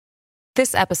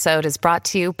This episode is brought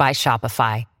to you by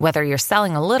Shopify. Whether you're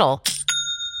selling a little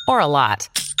or a lot,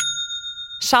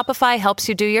 Shopify helps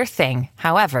you do your thing,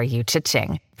 however you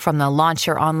cha-ching. From the launch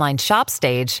your online shop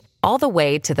stage, all the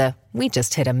way to the we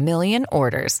just hit 1 million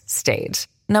orders stage.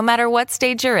 No matter what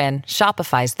stage you're in,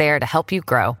 Shopify's there to help you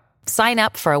grow. Sign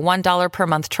up for a $1 per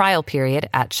month trial period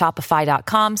at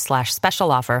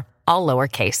shopify.com/special offer, all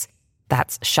lowercase.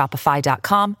 That's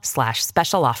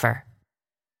shopify.com/special offer.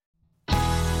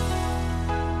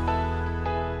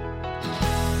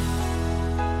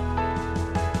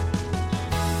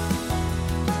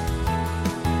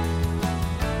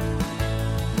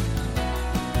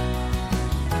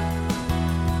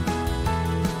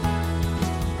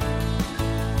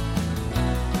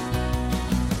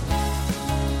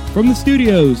 From the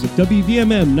studios of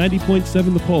WVMM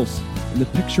 90.7 The Pulse in the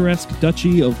picturesque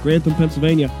Duchy of Grantham,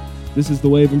 Pennsylvania, this is the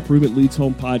Way of Improvement Leads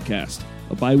Home podcast,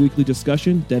 a bi-weekly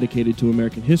discussion dedicated to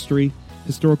American history,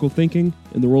 historical thinking,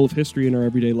 and the role of history in our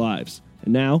everyday lives.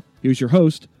 And now, here's your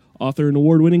host, author and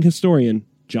award-winning historian,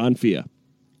 John Fia.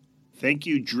 Thank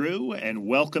you, Drew, and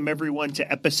welcome everyone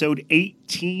to episode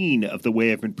 18 of the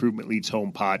Way of Improvement Leads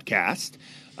Home podcast.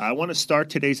 I want to start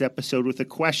today's episode with a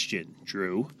question,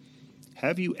 Drew.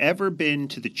 Have you ever been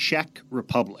to the Czech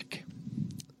Republic?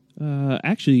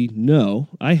 Actually, no,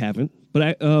 I haven't.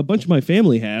 But a bunch of my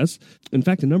family has. In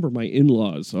fact, a number of my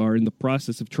in-laws are in the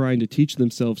process of trying to teach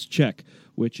themselves Czech,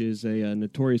 which is a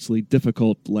notoriously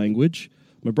difficult language.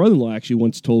 My brother-in-law actually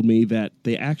once told me that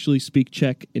they actually speak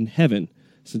Czech in heaven,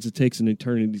 since it takes an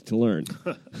eternity to learn.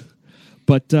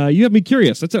 But you have me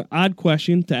curious. That's an odd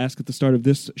question to ask at the start of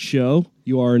this show.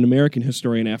 You are an American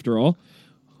historian, after all.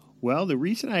 Well, the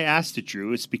reason I asked it,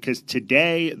 Drew, is because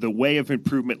today the Way of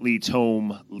Improvement Leads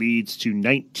Home leads to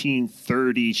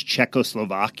 1930s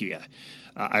Czechoslovakia.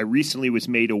 I recently was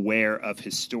made aware of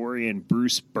historian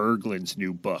Bruce Berglund's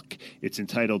new book. It's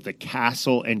entitled The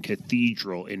Castle and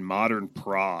Cathedral in Modern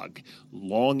Prague,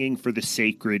 Longing for the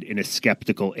Sacred in a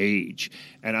Skeptical Age.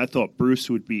 And I thought Bruce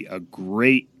would be a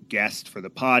great guest for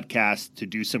the podcast to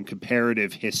do some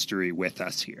comparative history with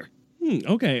us here.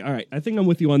 Okay, all right. I think I'm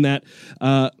with you on that.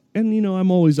 And, you know, I'm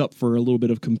always up for a little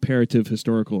bit of comparative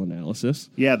historical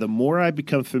analysis. Yeah, the more I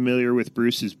become familiar with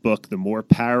Bruce's book, the more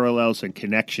parallels and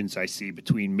connections I see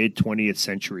between mid-20th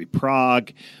century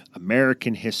Prague,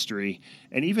 American history,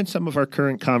 and even some of our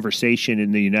current conversation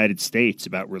in the United States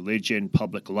about religion,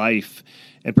 public life,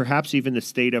 and perhaps even the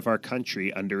state of our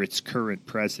country under its current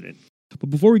president. But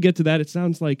before we get to that, it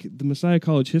sounds like the Messiah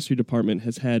College History Department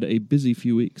has had a busy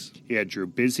few weeks. Yeah, Drew,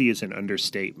 busy is an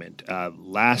understatement.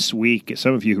 Last week,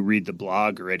 some of you who read the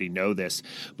blog already know this,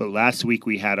 but last week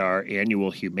we had our annual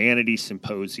Humanities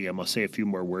Symposium. I'll say a few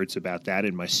more words about that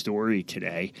in my story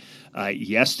today.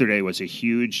 Yesterday was a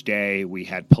huge day. We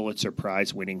had Pulitzer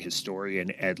Prize-winning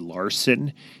historian Ed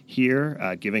Larson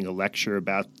here giving a lecture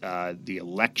about the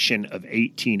election of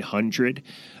 1800.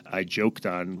 I joked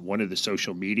on one of the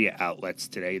social media outlets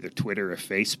today, either Twitter or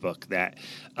Facebook, that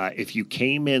if you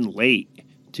came in late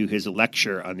to his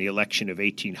lecture on the election of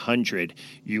 1800,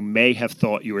 you may have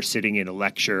thought you were sitting in a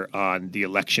lecture on the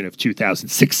election of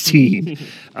 2016.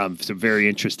 Some very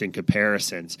interesting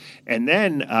comparisons. And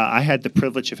then I had the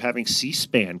privilege of having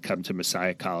C-SPAN come to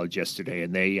Messiah College yesterday,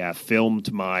 and they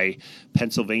filmed my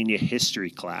Pennsylvania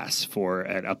history class for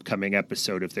an upcoming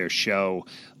episode of their show,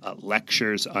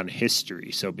 Lectures on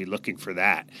History. So be looking for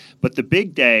that. But the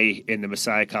big day in the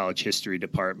Messiah College History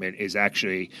Department is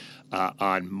actually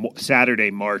on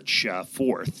Saturday, March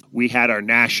 4th. We had our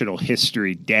National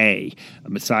History Day.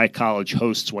 Messiah College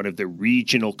hosts one of the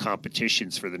regional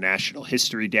competitions for the National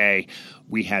History Day.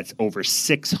 We had over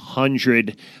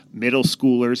 600 middle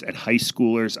schoolers and high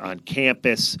schoolers on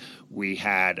campus. We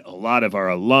had a lot of our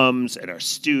alums and our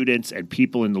students and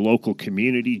people in the local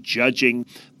community judging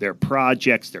their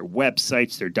projects, their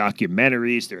websites, their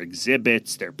documentaries, their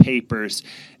exhibits, their papers.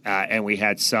 And we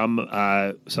had some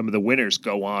of the winners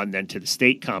go on then to the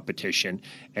state competition,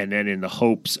 and then in the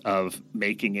hopes of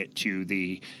making it to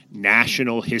the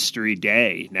National History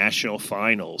Day, National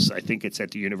Finals. I think it's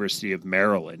at the University of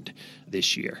Maryland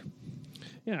this year.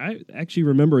 Yeah, I actually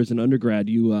remember as an undergrad,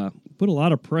 you put a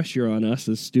lot of pressure on us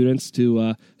as students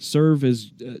to serve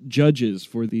as judges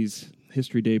for these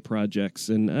History Day projects.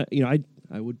 And,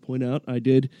 I would point out I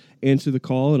did answer the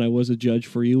call, and I was a judge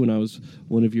for you when I was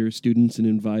one of your students and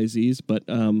advisees. But,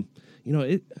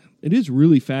 it is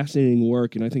really fascinating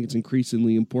work, and I think it's an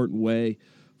increasingly important way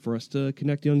for us to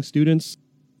connect young students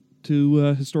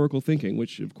to historical thinking,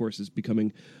 which of course is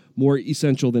becoming more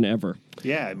essential than ever.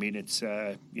 Yeah, I mean it's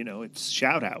it's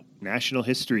shout out National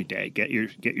History Day. Get your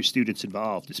students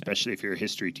involved, especially if you're a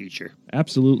history teacher.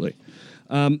 Absolutely.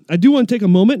 I do want to take a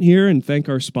moment here and thank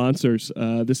our sponsors.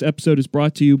 This episode is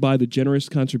brought to you by the generous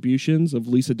contributions of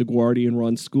Lisa DeGuardi and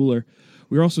Ron Schooler.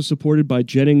 We're also supported by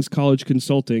Jennings College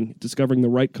Consulting, discovering the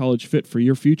right college fit for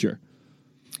your future.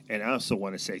 And I also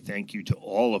want to say thank you to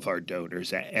all of our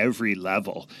donors at every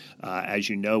level. As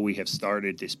you know, we have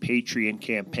started this Patreon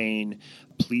campaign.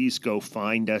 Please go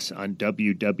find us on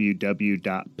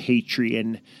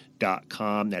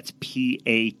www.patreon.com. That's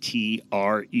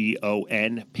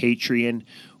Patreon, Patreon.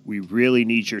 We really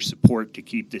need your support to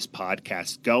keep this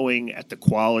podcast going at the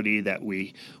quality that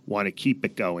we want to keep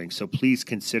it going. So please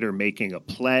consider making a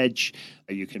pledge.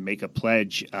 You can make a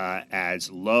pledge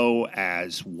as low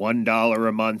as $1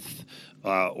 a month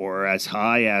or as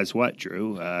high as what,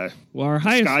 Drew? Well, our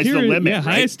highest sky's tier, the limit, right?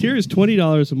 highest tier is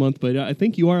 $20 a month, but I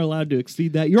think you are allowed to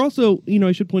exceed that. You're also,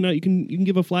 I should point out, you can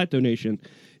give a flat donation.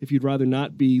 If you'd rather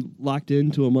not be locked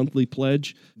into a monthly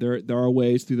pledge, there are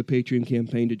ways through the Patreon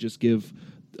campaign to just give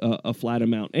a flat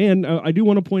amount. And I do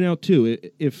want to point out, too,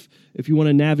 if you want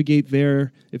to navigate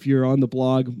there, if you're on the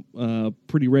blog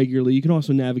pretty regularly, you can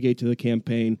also navigate to the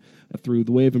campaign through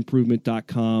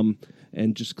thewayofimprovement.com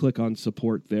and just click on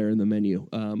support there in the menu.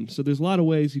 So there's a lot of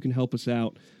ways you can help us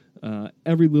out.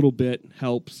 Every little bit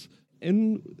helps.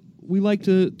 And we like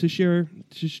to share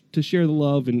the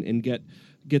love and get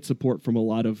support from a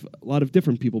lot of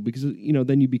different people, because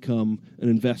then you become an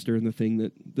investor in the thing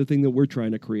that we're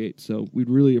trying to create. So we'd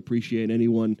really appreciate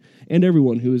anyone and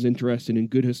everyone who is interested in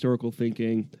good historical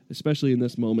thinking, especially in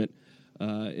this moment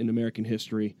in American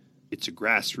history. It's a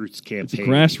grassroots campaign. It's a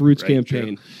grassroots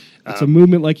campaign. Drew? It's a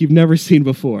movement like you've never seen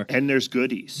before. And there's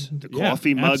goodies. The Yeah,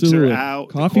 coffee mugs absolutely. are out.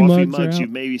 Coffee the mugs are mugs, out.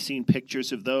 you've maybe seen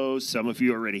pictures of those. Some of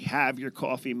you already have your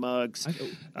coffee mugs.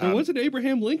 There was an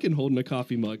Abraham Lincoln holding a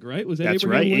coffee mug, right? Was that That's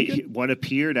Abraham right. Lincoln? One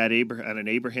appeared at on an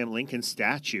Abraham Lincoln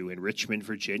statue in Richmond,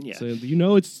 Virginia. So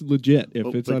it's legit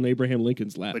if it's But- on Abraham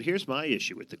Lincoln's lap. But here's my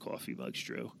issue with the coffee mugs,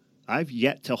 Drew. I've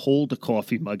yet to hold a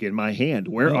coffee mug in my hand.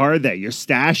 Where are they? You're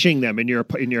stashing them in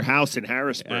your house in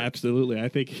Harrisburg. Absolutely. I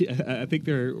think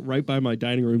they're right by my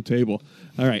dining room table.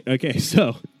 All right. Okay.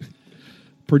 So,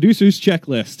 producer's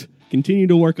checklist. Continue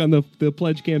to work on the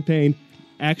pledge campaign.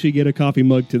 Actually get a coffee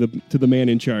mug to the man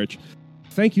in charge.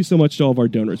 Thank you so much to all of our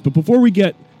donors. But before we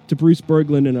get to Bruce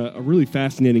Berglund and a really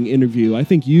fascinating interview, I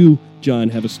think you, John,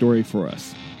 have a story for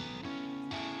us.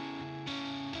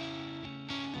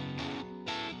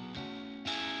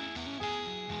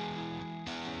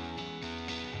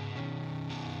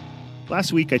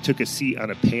 Last week, I took a seat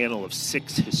on a panel of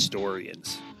 6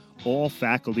 historians, all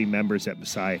faculty members at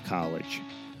Messiah College.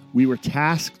 We were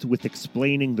tasked with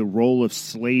explaining the role of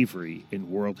slavery in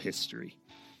world history.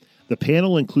 The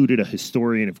panel included a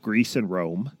historian of Greece and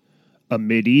Rome, a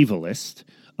medievalist,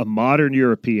 a modern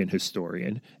European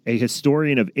historian, a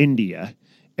historian of India,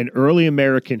 an early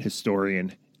American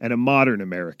historian, and a modern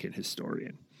American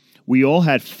historian. We all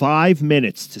had 5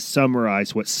 minutes to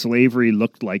summarize what slavery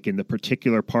looked like in the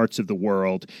particular parts of the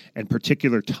world and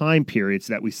particular time periods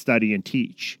that we study and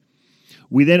teach.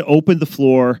 We then opened the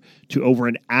floor to over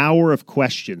an hour of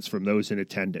questions from those in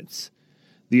attendance.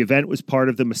 The event was part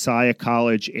of the Messiah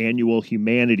College Annual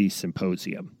Humanities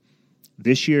Symposium.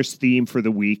 This year's theme for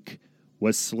the week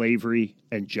was slavery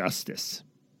and justice.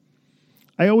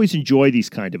 I always enjoy these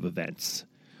kind of events.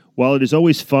 While it is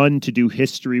always fun to do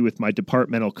history with my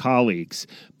departmental colleagues,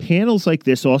 panels like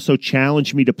this also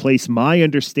challenge me to place my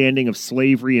understanding of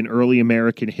slavery in early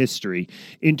American history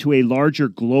into a larger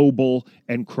global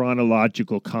and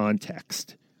chronological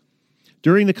context.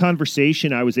 During the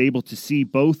conversation, I was able to see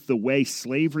both the way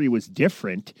slavery was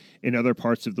different in other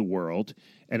parts of the world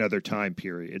and other time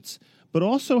periods, but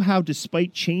also how,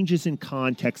 despite changes in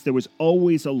context, there was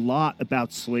always a lot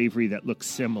about slavery that looked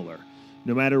similar,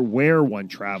 no matter where one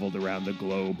traveled around the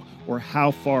globe or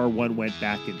how far one went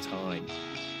back in time.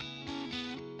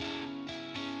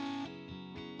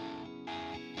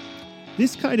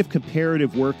 This kind of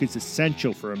comparative work is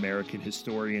essential for American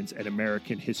historians and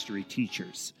American history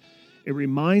teachers. It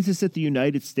reminds us that the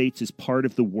United States is part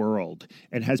of the world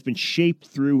and has been shaped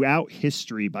throughout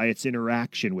history by its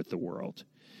interaction with the world.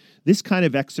 This kind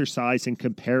of exercise in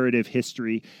comparative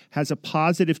history has a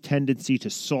positive tendency to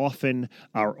soften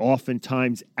our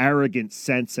oftentimes arrogant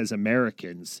sense as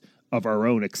Americans of our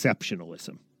own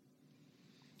exceptionalism.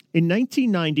 In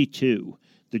 1992,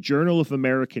 the Journal of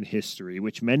American History,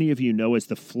 which many of you know as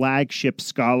the flagship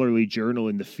scholarly journal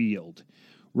in the field,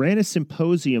 ran a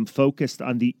symposium focused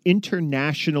on the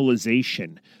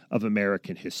internationalization of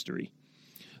American history.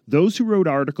 Those who wrote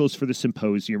articles for the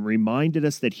symposium reminded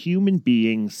us that human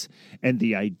beings and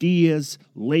the ideas,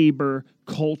 labor,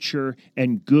 culture,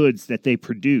 and goods that they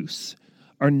produce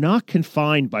are not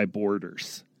confined by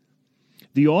borders.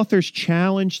 The authors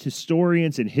challenged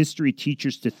historians and history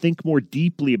teachers to think more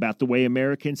deeply about the way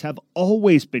Americans have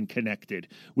always been connected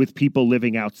with people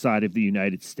living outside of the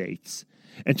United States,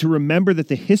 and to remember that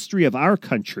the history of our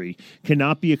country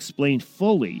cannot be explained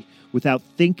fully without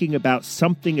thinking about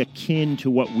something akin to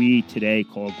what we today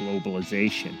call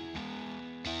globalization.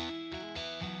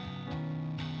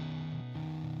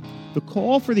 The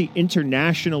call for the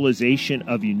internationalization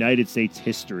of United States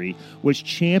history was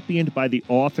championed by the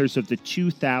authors of the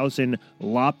 2000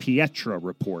 La Pietra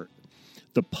Report,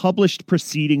 the published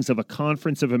proceedings of a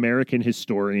conference of American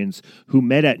historians who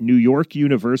met at New York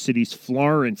University's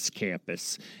Florence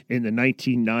campus in the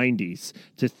 1990s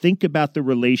to think about the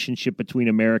relationship between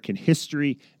American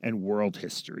history and world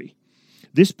history.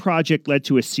 This project led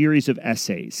to a series of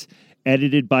essays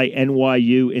edited by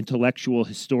NYU intellectual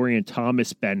historian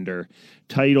Thomas Bender,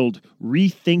 titled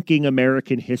Rethinking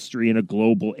American History in a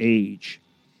Global Age.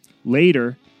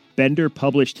 Later, Bender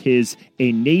published his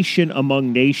A Nation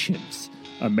Among Nations,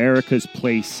 America's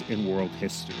Place in World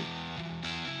History.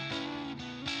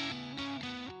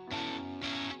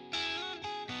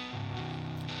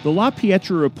 The La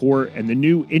Pietra Report and the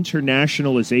new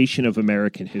internationalization of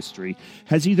American history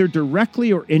has either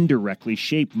directly or indirectly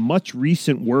shaped much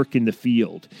recent work in the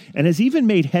field and has even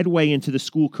made headway into the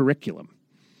school curriculum.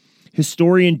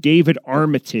 Historian David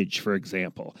Armitage, for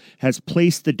example, has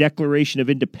placed the Declaration of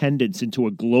Independence into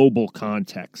a global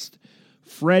context.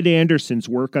 Fred Anderson's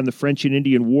work on the French and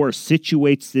Indian War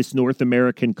situates this North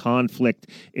American conflict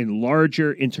in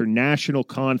larger international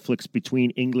conflicts between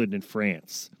England and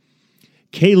France.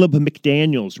 Caleb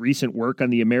McDaniel's recent work on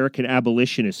the American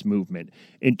abolitionist movement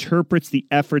interprets the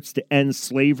efforts to end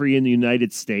slavery in the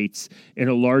United States in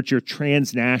a larger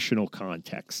transnational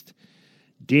context.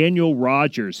 Daniel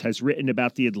Rogers has written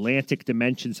about the Atlantic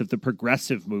dimensions of the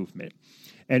progressive movement.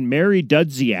 And Mary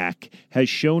Dudziak has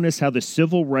shown us how the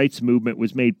civil rights movement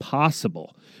was made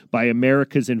possible by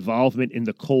America's involvement in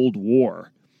the Cold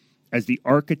War, as the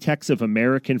architects of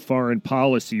American foreign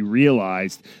policy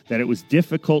realized that it was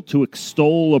difficult to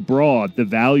extol abroad the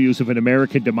values of an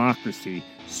American democracy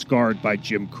scarred by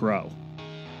Jim Crow.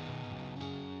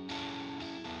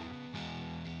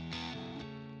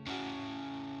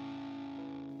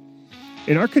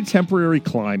 In our contemporary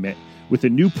climate, with a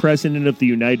new president of the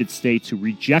United States who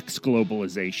rejects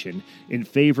globalization in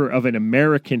favor of an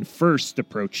American-first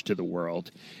approach to the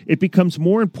world, it becomes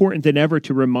more important than ever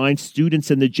to remind students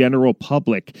and the general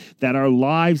public that our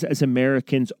lives as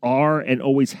Americans are and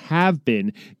always have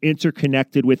been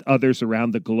interconnected with others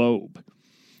around the globe.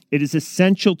 It is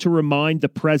essential to remind the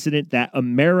president that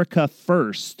America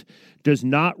first does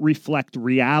not reflect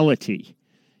reality,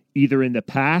 either in the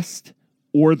past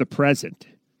or the present.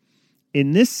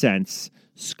 In this sense,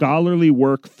 scholarly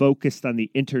work focused on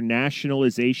the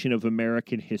internationalization of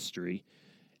American history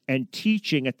and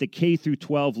teaching at the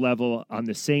K-12 level on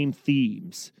the same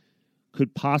themes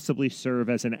could possibly serve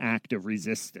as an act of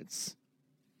resistance.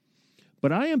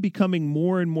 But I am becoming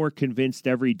more and more convinced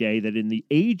every day that in the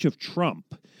age of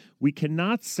Trump, we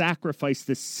cannot sacrifice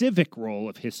the civic role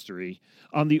of history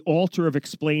on the altar of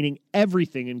explaining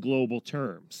everything in global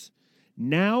terms.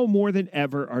 Now more than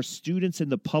ever, our students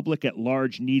and the public at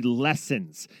large need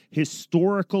lessons,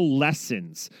 historical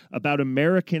lessons about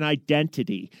American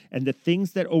identity and the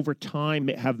things that over time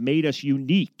have made us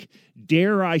unique,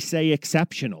 dare I say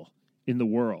exceptional, in the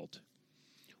world.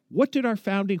 What did our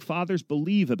founding fathers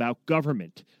believe about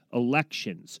government,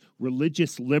 elections,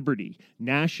 religious liberty,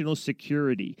 national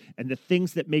security, and the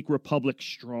things that make republics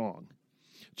strong?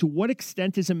 To what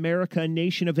extent is America a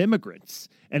nation of immigrants,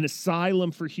 an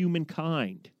asylum for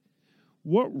humankind?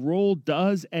 What role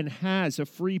does and has a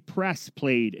free press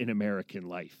played in American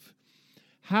life?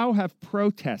 How have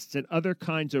protests and other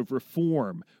kinds of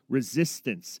reform,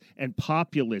 resistance, and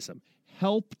populism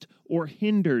helped or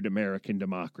hindered American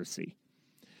democracy?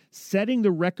 Setting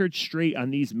the record straight on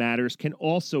these matters can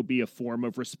also be a form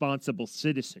of responsible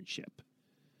citizenship.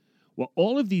 While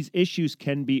all of these issues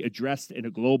can be addressed in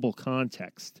a global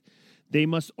context, they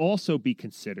must also be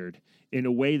considered in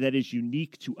a way that is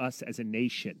unique to us as a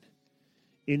nation.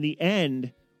 In the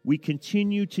end, we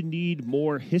continue to need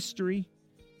more history,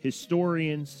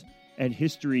 historians, and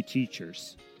history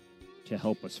teachers to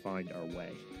help us find our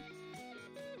way.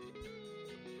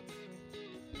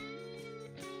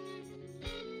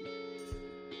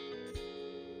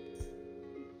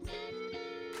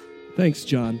 Thanks,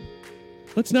 John.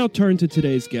 Let's now turn to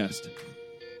today's guest.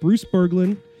 Bruce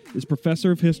Berglund is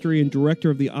professor of history and director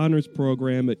of the honors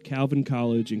program at Calvin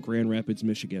College in Grand Rapids,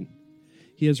 Michigan.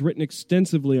 He has written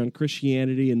extensively on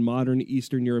Christianity and modern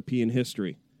Eastern European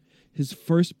history. His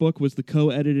first book was the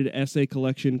co-edited essay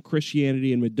collection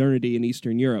Christianity and Modernity in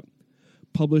Eastern Europe,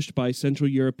 published by Central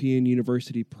European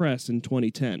University Press in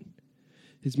 2010.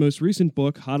 His most recent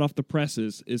book, hot off the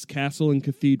presses, is Castle and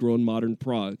Cathedral in Modern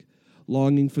Prague,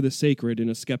 Longing for the Sacred in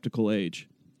a Skeptical Age.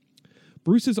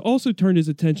 Bruce has also turned his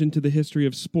attention to the history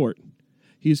of sport.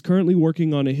 He is currently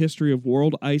working on a history of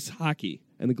world ice hockey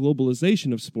and the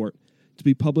globalization of sport to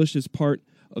be published as part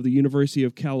of the University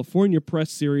of California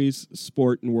Press series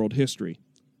Sport and World History.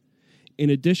 In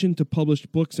addition to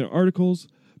published books and articles,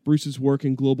 Bruce's work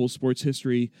in global sports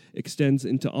history extends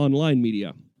into online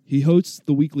media. He hosts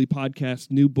the weekly podcast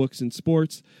New Books in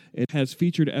Sports and has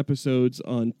featured episodes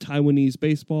on Taiwanese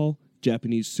baseball,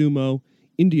 Japanese sumo,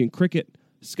 Indian cricket,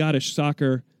 Scottish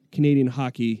soccer, Canadian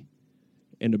hockey,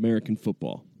 and American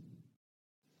football.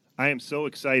 I am so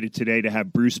excited today to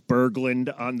have Bruce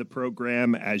Berglund on the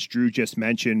program. As Drew just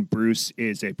mentioned, Bruce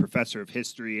is a professor of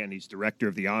history and he's director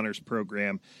of the honors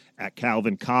program at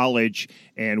Calvin College.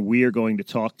 And we are going to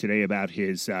talk today about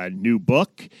his new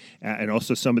book and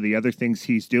also some of the other things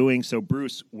he's doing. So,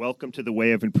 Bruce, welcome to the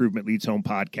Way of Improvement Leads Home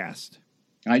podcast.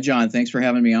 Hi, John. Thanks for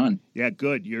having me on. Yeah,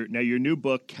 good. Your new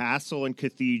book, Castle and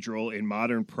Cathedral in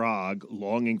Modern Prague,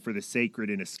 Longing for the Sacred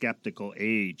in a Skeptical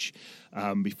Age.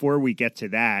 Before we get to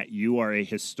that, you are a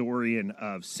historian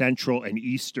of Central and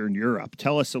Eastern Europe.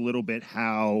 Tell us a little bit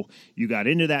how you got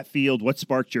into that field, what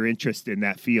sparked your interest in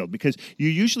that field, because you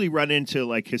usually run into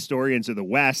like historians of the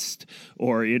West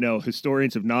or,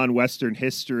 historians of non-Western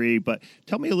history. But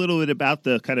tell me a little bit about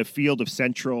the kind of field of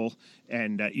Central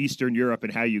and Eastern Europe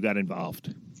and how you got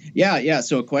involved. Yeah.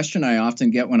 So a question I often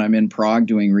get when I'm in Prague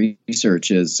doing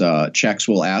research is Czechs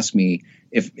will ask me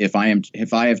if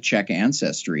I have Czech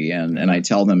ancestry, and I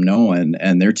tell them no,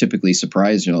 and they're typically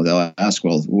surprised. They'll ask,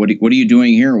 well, what are you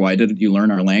doing here? Why didn't you learn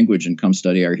our language and come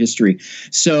study our history?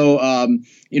 So,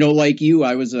 like you,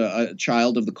 I was a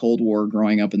child of the Cold War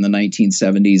growing up in the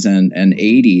 1970s and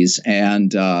 80s,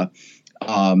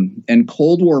 and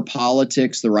Cold War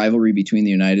politics, the rivalry between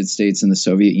the United States and the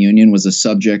Soviet Union, was a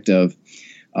subject of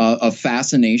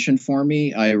fascination for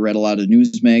me. I read a lot of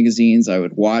news magazines. I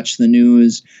would watch the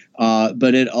news,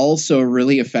 but it also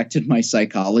really affected my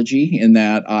psychology in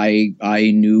that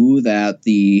I knew that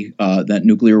that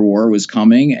nuclear war was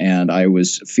coming, and I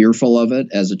was fearful of it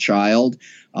as a child.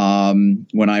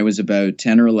 When I was about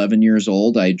 10 or 11 years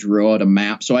old, I drew out a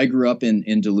map. So I grew up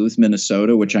in Duluth,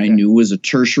 Minnesota, which I knew was a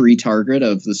tertiary target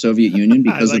of the Soviet Union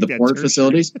because of the port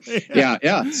facilities.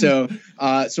 Yeah. So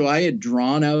I had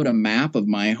drawn out a map of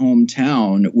my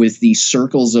hometown with the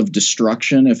circles of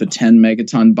destruction if a 10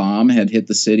 megaton bomb had hit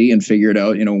the city, and figured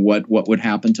out, what would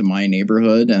happen to my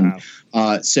neighborhood. And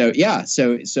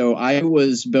so I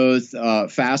was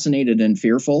both fascinated and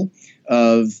fearful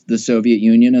of the Soviet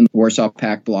Union and the Warsaw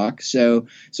Pact bloc. So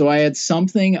I had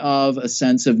something of a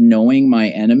sense of knowing my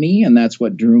enemy, and that's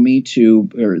what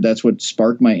that's what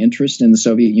sparked my interest in the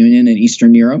Soviet Union and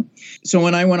Eastern Europe. So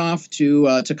when I went off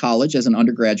to college as an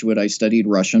undergraduate, I studied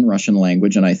Russian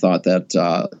language, and I thought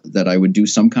that I would do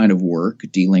some kind of work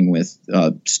dealing with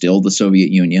still the Soviet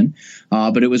Union.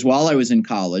 But it was while I was in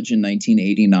college in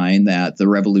 1989 that the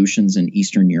revolutions in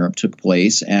Eastern Europe took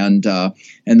place, and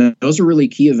those were really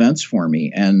key events for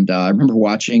me. And I remember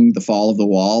watching The Fall of the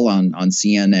Wall on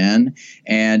CNN,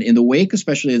 and in the wake,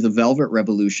 especially of the Velvet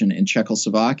Revolution in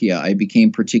Czechoslovakia, I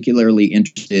became particularly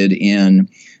interested in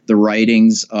the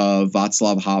writings of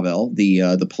Václav Havel,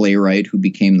 the playwright who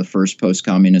became the first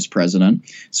post-communist president.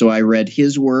 So I read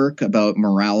his work about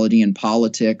morality and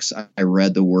politics. I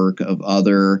read the work of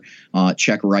other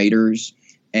Czech writers.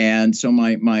 And so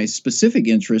my specific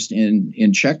interest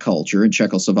in Czech culture in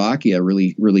Czechoslovakia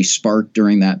really sparked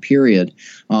during that period.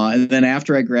 And then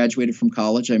after I graduated from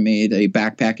college, I made a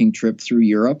backpacking trip through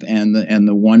Europe, and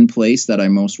the one place that I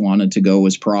most wanted to go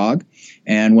was Prague.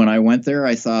 And when I went there,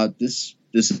 I thought this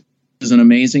is an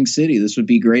amazing city. This would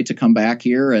be great to come back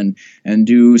here and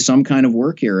do some kind of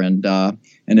work here. And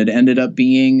it ended up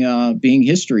being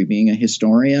history, being a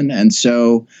historian. And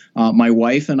so my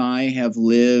wife and I have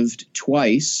lived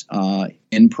twice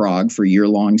in Prague for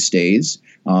year-long stays.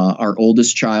 Our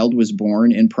oldest child was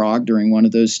born in Prague during one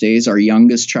of those stays. Our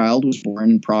youngest child was born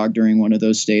in Prague during one of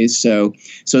those stays. So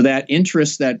that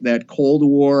interest, that Cold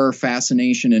War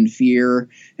fascination and fear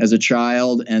as a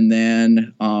child, and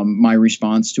then my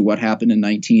response to what happened in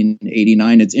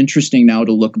 1989. It's interesting now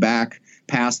to look back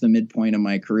past the midpoint of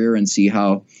my career and see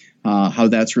how how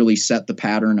that's really set the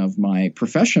pattern of my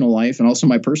professional life and also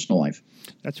my personal life.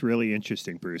 That's really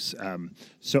interesting, Bruce.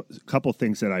 So a couple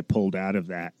things that I pulled out of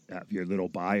that, your little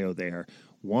bio there.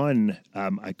 One,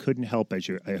 I couldn't help I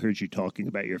heard you talking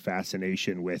about your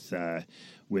fascination with the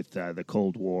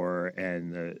Cold War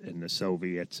and the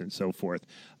Soviets and so forth.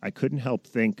 I couldn't help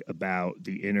think about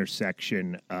the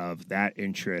intersection of that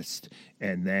interest,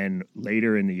 and then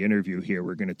later in the interview here,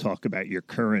 we're going to talk about your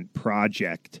current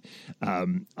project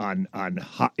on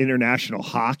international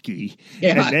hockey,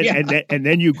 and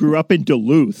then you grew up in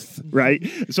Duluth, right?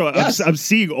 So yes. I'm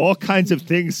seeing all kinds of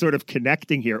things sort of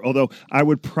connecting here. Although I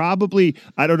would probably,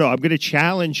 I don't know, I'm going to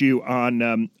challenge you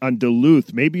on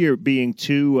Duluth. Maybe you're being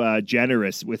too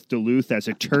generous with Duluth as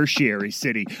a tertiary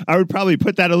city. I would probably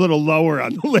put that a little lower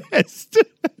on the list.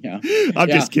 Yeah, I'm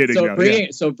just kidding.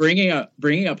 So bringing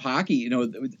up hockey,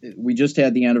 we just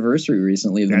had the anniversary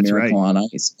recently of the Miracle on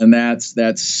Ice, and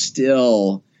that's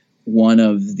still one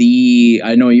of the.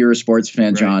 I know you're a sports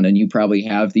fan, John, and you probably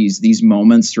have these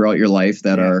moments throughout your life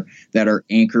that are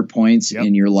anchor points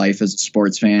in your life as a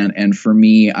sports fan. And for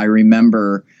me, I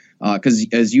remember. Because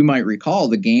as you might recall,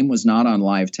 the game was not on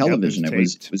live television. It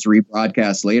was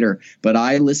rebroadcast later. But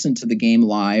I listened to the game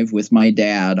live with my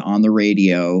dad on the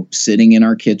radio, sitting in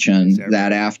our kitchen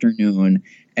that afternoon.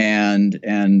 And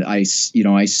I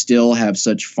still have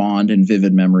such fond and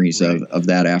vivid memories of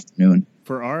that afternoon.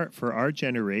 For our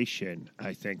generation,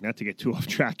 I think, not to get too off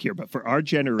track here, but for our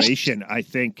generation, I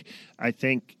think,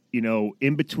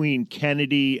 in between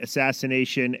Kennedy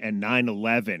assassination and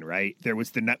 9/11, right? There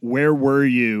was where were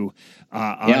you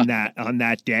on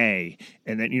that day?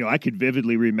 And then, I could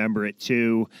vividly remember it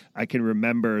too. I can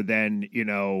remember then,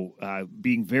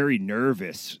 being very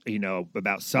nervous,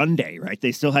 about Sunday, right?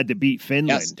 They still had to beat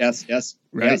Finland. Yes.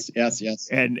 Right? Yes.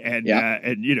 And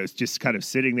it's just kind of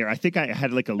sitting there. I think I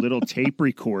had like a little tape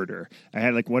recorder. I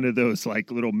had like one of those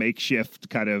like little makeshift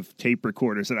kind of tape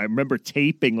recorders. And I remember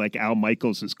taping like Al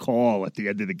Michaels' call at the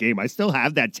end of the game. I still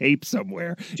have that tape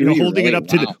somewhere, holding it up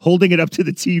to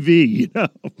the TV,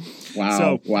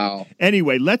 Wow.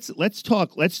 Anyway, let's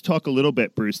talk a little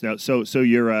bit, Bruce. Now, so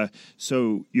you're a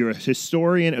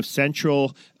historian of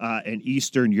Central and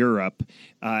Eastern Europe.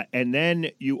 And then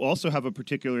you also have a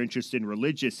particular interest in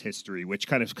religious history, which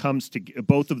kind of comes to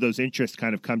both of those interests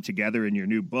kind of come together in your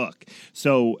new book.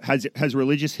 So has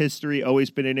religious history always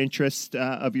been an interest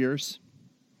of yours?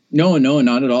 No,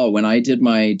 not at all. When I did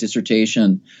my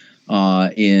dissertation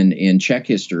in Czech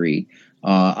history,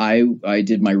 I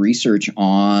did my research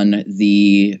on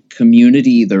the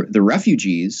community, the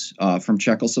refugees from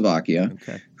Czechoslovakia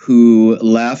who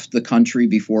left the country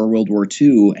before World War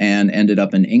II and ended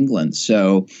up in England.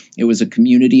 So it was a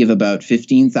community of about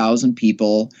 15,000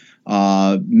 people,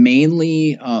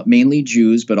 mainly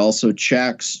Jews, but also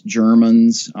Czechs,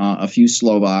 Germans, a few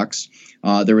Slovaks.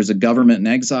 There was a government in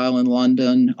exile in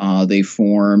London. They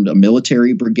formed a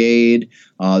military brigade.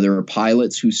 There were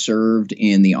pilots who served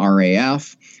in the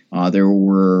RAF. There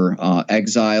were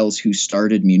exiles who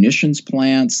started munitions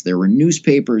plants. There were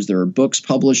newspapers. There were books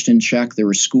published in Czech. There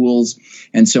were schools.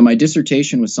 And so my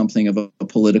dissertation was something of a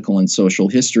political and social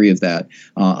history of that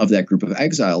group of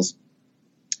exiles.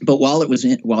 But while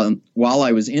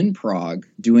I was in Prague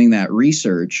doing that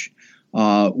research,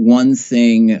 one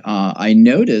thing I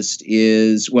noticed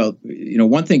is,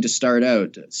 one thing to start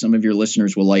out, some of your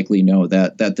listeners will likely know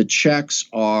that the Czechs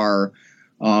are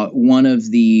one of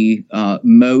the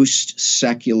most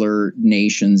secular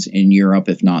nations in Europe,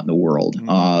 if not in the world.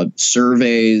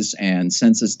 Surveys and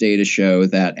census data show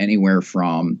that anywhere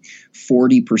from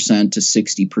 40% to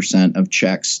 60% of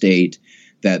Czechs state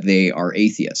that they are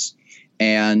atheists.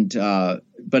 And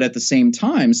but at the same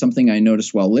time, something I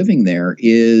noticed while living there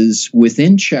is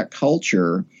within Czech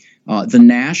culture, the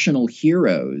national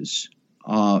heroes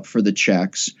for the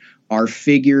Czechs are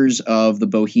figures of the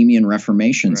Bohemian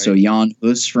Reformation. Right. So Jan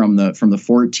Hus from the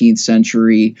 14th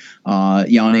century,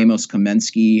 Jan Amos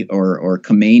Kamensky or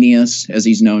Comenius, as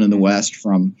he's known in the West,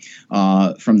 from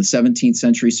the 17th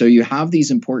century. So you have these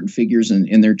important figures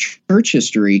in their church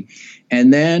history.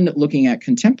 And then looking at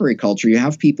contemporary culture, you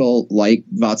have people like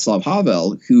Václav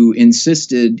Havel, who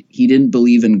insisted he didn't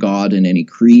believe in God in any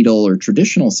creedal or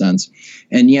traditional sense.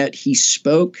 And yet he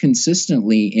spoke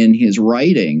consistently in his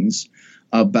writings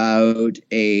about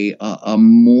a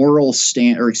moral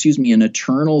an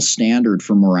eternal standard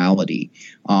for morality.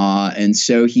 And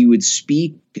so he would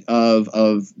speak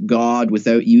of God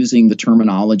without using the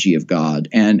terminology of God,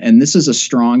 and this is a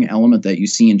strong element that you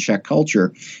see in Czech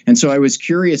culture. And so I was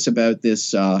curious about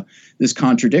this this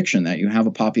contradiction that you have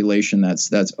a population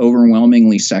that's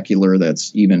overwhelmingly secular,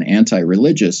 that's even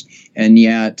anti-religious, and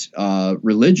yet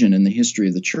religion in the history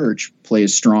of the church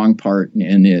plays a strong part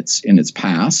in its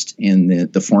past, in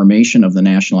the formation of the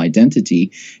national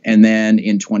identity. And then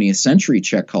in 20th century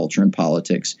Czech culture and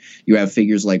politics, you have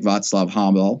figures like Václav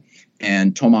Havel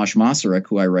and Tomáš Masaryk,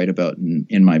 who I write about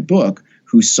in my book,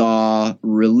 who saw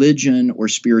religion or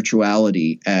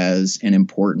spirituality as an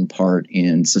important part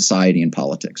in society and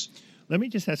politics. Let me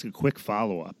just ask a quick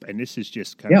follow-up, and this is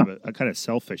just kind of a kind of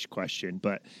selfish question,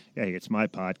 but hey, it's my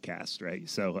podcast, right?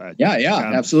 So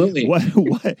absolutely.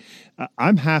 What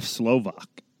I'm half Slovak,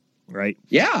 right?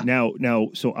 Yeah. Now,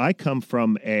 so I come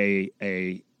from a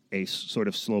sort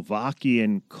of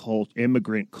Slovakian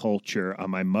immigrant culture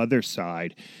on my mother's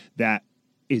side that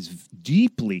is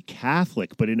deeply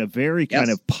Catholic, but in a very kind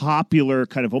of popular,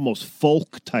 kind of almost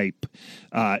folk type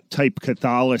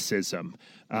Catholicism.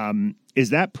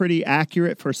 Is that pretty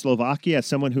accurate for Slovakia, as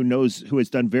someone who has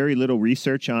done very little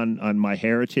research on my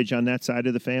heritage on that side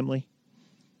of the family?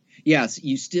 Yes,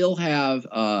 you still have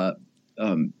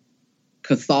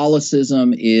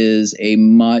Catholicism is a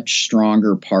much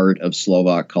stronger part of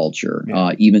Slovak culture,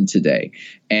 even today,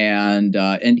 and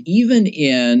even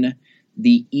in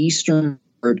the eastern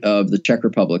part of the Czech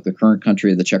Republic, the current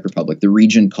country of the Czech Republic, the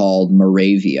region called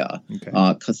Moravia,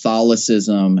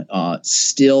 Catholicism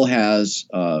still has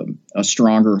a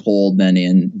stronger hold than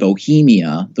in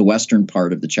Bohemia, the western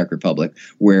part of the Czech Republic,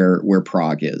 where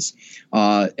Prague is.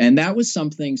 And that was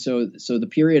something. So the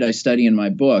period I study in my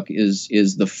book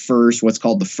is the first, what's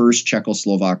called the first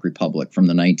Czechoslovak Republic, from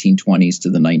the 1920s to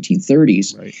the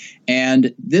 1930s. Right.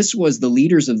 And this was, the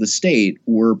leaders of the state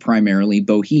were primarily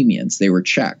Bohemians. They were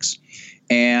Czechs.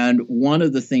 And one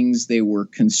of the things they were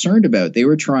concerned about, they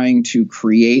were trying to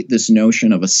create this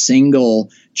notion of a single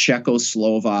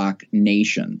Czechoslovak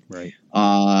nation. Right.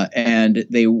 And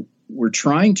they were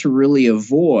trying to really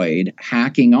avoid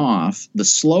hacking off the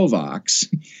Slovaks,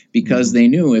 because they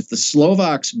knew if the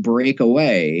Slovaks break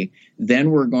away,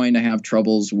 then we're going to have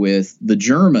troubles with the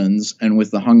Germans and with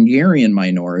the Hungarian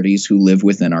minorities who live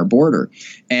within our border.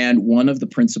 And one of the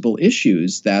principal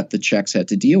issues that the Czechs had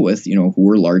to deal with, who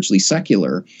were largely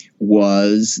secular,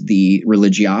 was the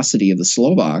religiosity of the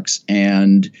Slovaks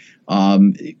and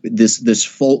this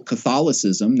folk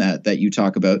Catholicism that you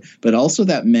talk about, but also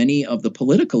that many of the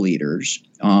political leaders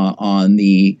on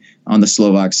the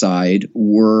Slovak side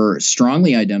were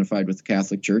strongly identified with the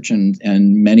Catholic Church, and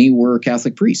many were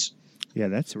Catholic priests. Yeah,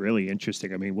 that's really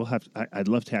interesting. I mean, I'd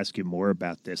love to ask you more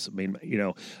about this. I mean,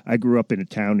 I grew up in a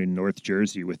town in North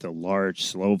Jersey with a large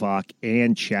Slovak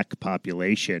and Czech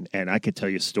population, and I could tell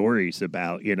you stories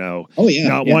about,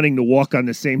 not wanting to walk on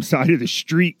the same side of the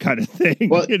street kind of thing.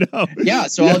 Well, yeah.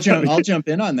 So I'll jump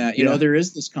in on that. There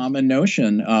is this common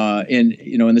notion in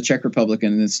the Czech Republic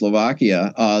and in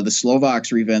Slovakia, the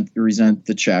Slovaks resent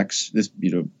the Czechs.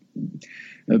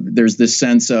 There's this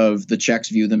sense of the Czechs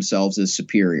view themselves as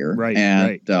superior, right?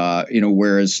 And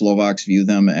whereas Slovaks view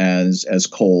them as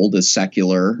cold, as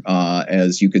secular,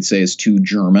 as you could say, as too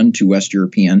German, too West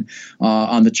European.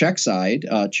 On the Czech side,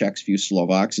 Czechs view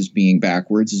Slovaks as being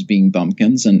backwards, as being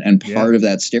bumpkins, and part of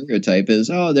that stereotype is,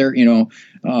 they're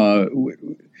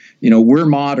we're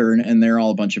modern and they're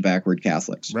all a bunch of backward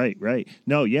Catholics. Right.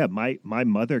 No, yeah. My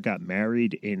mother got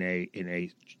married in a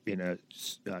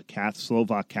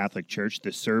Slovak Catholic church.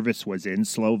 The service was in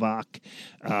Slovak.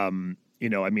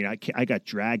 I got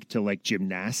dragged to like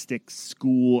gymnastics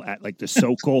school at like the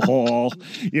Sokol Hall,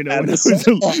 when I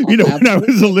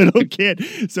was a little kid.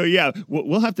 So yeah,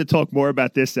 we'll have to talk more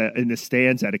about this in the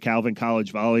stands at a Calvin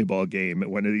College volleyball game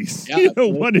at one of these,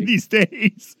 one of these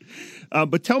days.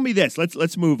 But tell me this.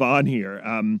 Let's move on here.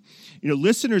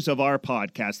 Listeners of our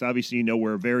podcast, obviously,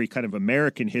 we're a very kind of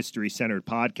American history-centered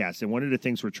podcast, and one of the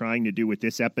things we're trying to do with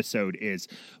this episode is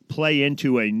play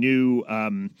into a new,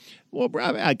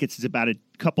 I guess it's about a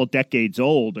couple decades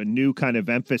old, a new kind of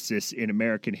emphasis in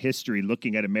American history,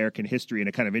 looking at American history in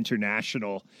a kind of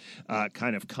international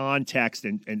kind of context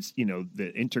and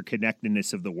the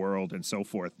interconnectedness of the world and so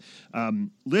forth.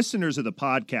 Listeners of the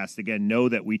podcast, again, know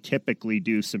that we typically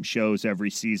do some shows every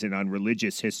season on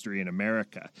religious history in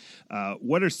America.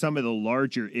 What are some of the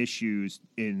larger issues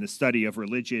in the study of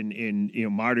religion in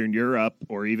modern Europe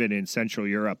or even in Central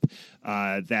Europe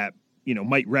that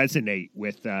might resonate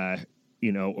with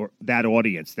or that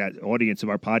audience of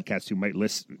our podcast who might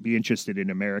be interested in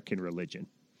American religion?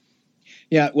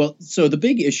 Yeah, well, so the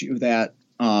big issue that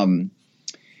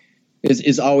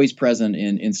is always present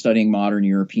in studying modern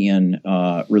European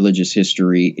religious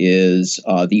history is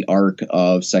the arc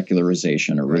of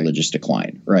secularization or religious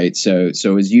decline, right? So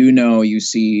as you know, you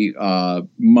see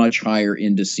much higher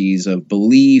indices of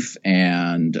belief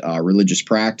and religious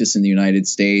practice in the United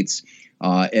States.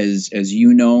 As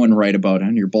you know and write about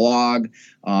on your blog,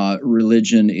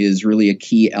 religion is really a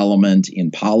key element in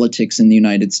politics in the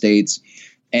United States.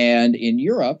 And in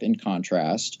Europe, in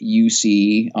contrast, you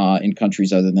see in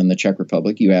countries other than the Czech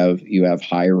Republic, you have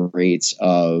higher rates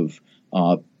of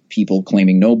people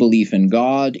claiming no belief in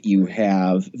God. You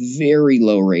have very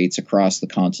low rates across the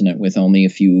continent, with only a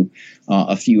few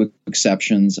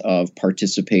exceptions of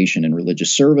participation in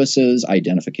religious services,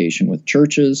 identification with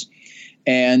churches.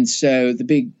 And so the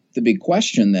big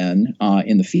question then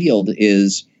in the field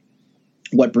is,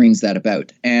 what brings that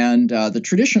about? And the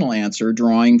traditional answer,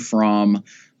 drawing from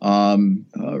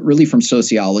really from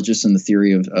sociologists and the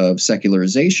theory of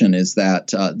secularization, is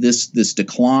that this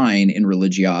decline in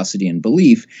religiosity and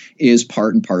belief is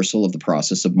part and parcel of the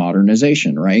process of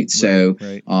modernization, right? So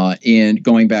in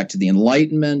going back to the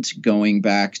Enlightenment, going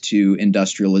back to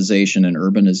industrialization and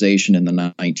urbanization in the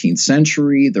 19th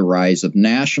century, the rise of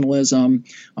nationalism,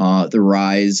 the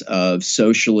rise of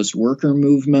socialist worker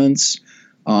movements,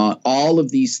 all of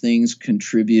these things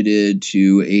contributed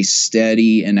to a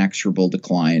steady, inexorable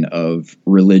decline of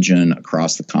religion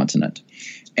across the continent.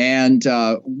 And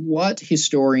what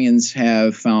historians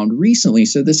have found recently,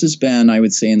 so this has been, I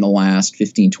would say, in the last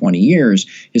 15, 20 years,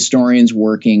 historians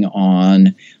working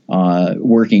in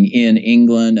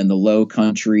England and the Low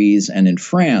Countries and in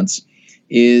France,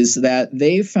 is that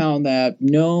they've found that,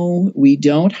 no, we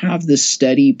don't have this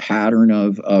steady pattern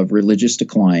of religious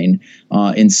decline.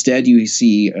 Instead, you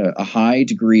see a high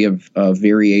degree of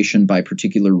variation by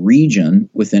particular region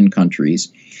within countries.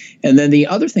 And then the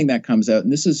other thing that comes out,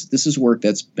 and this is work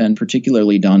that's been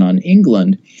particularly done on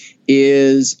England,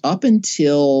 is up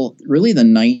until really the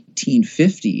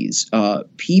 1950s,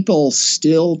 people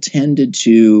still tended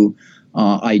to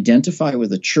identify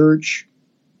with a church,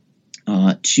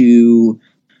 to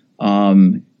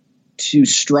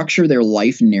structure their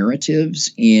life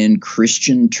narratives in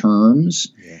Christian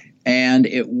terms. Yeah. And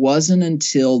it wasn't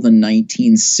until the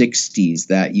 1960s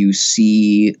that you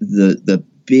see the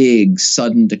big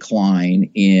sudden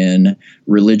decline in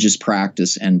religious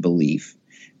practice and belief.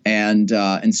 And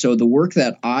so the work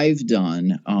that I've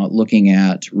done looking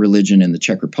at religion in the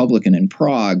Czech Republic and in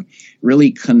Prague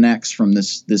really connects from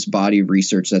this body of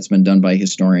research that's been done by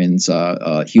historians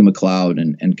Hugh MacLeod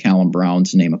and Callum Brown,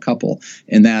 to name a couple.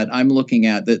 In that I'm looking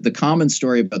at the common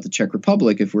story about the Czech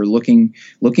Republic, if we're looking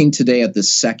today at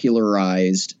this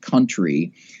secularized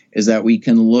country, is that we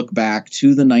can look back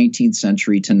to the 19th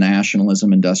century, to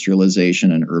nationalism, industrialization,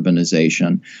 and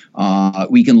urbanization.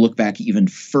 We can look back even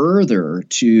further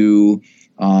to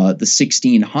the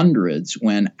 1600s,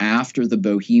 when, after the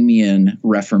Bohemian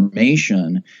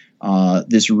Reformation,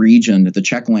 this region, the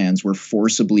Czech lands, were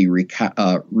forcibly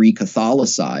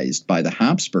re-Catholicized by the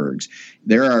Habsburgs.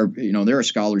 There are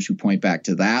scholars who point back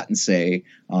to that and say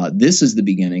this is the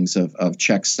beginnings of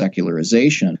Czech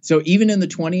secularization. So even in the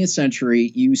 20th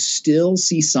century, you still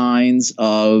see signs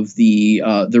of the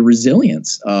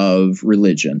resilience of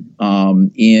religion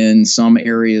in some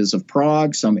areas of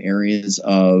Prague, some areas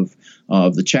of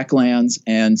the Czech lands,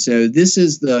 and so this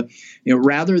is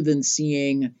rather than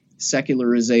seeing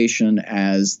secularization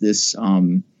as this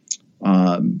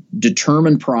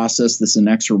determined process, this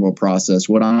inexorable process,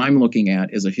 what I'm looking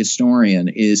at as a historian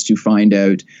is to find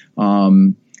out,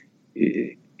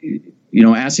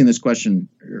 asking this question,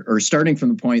 or starting from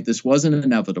the point, this wasn't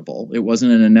inevitable. It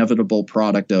wasn't an inevitable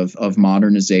product of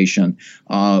modernization.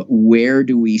 Where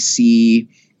do we see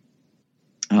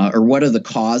or what are the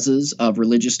causes of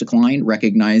religious decline,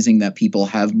 recognizing that people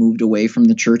have moved away from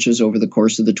the churches over the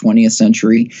course of the 20th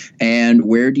century? And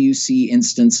where do you see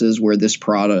instances where this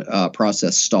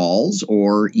process stalls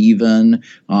or even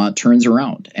turns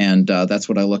around? And that's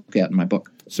what I look at in my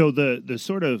book. So the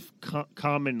sort of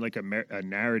common, like a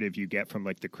narrative you get from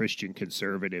like the Christian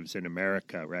conservatives in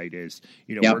America, right, is,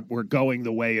 we're going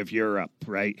the way of Europe,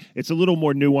 right? It's a little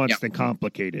more nuanced and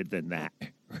complicated than that.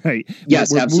 Right.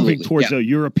 Yes, we're absolutely. moving towards a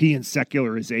European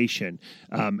secularization.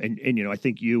 And I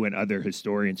think you and other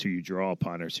historians who you draw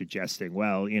upon are suggesting,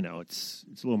 well, it's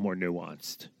a little more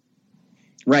nuanced.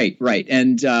 Right.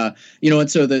 And,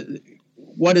 and so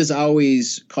what has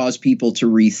always caused people to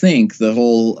rethink the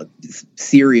whole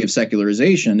theory of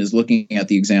secularization is looking at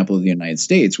the example of the United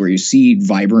States, where you see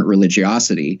vibrant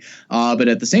religiosity. But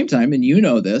at the same time, and you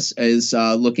know this, is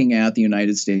looking at the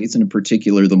United States, and in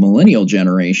particular the millennial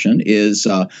generation, is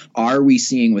are we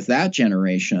seeing with that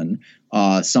generation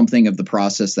something of the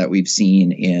process that we've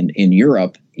seen in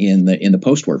Europe in the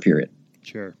post-war period?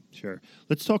 Sure.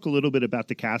 Let's talk a little bit about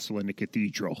the castle and the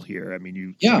cathedral here. I mean,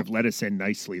 you sort of led us in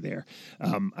nicely there.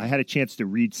 I had a chance to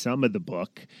read some of the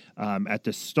book. At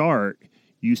the start,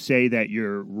 you say that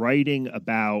you're writing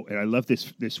about, and I love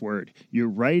this word, you're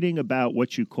writing about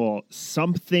what you call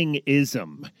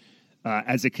something-ism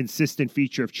as a consistent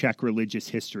feature of Czech religious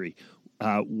history.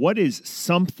 What is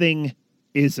something-ism?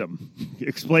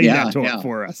 Explain that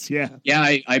for us. Yeah.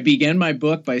 I began my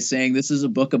book by saying this is a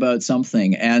book about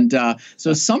something. And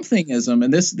so somethingism,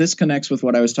 and this connects with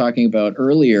what I was talking about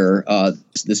earlier,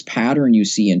 this pattern you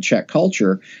see in Czech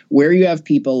culture, where you have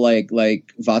people like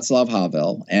Václav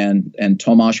Havel and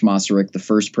Tomáš Masaryk, the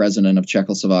first president of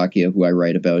Czechoslovakia, who I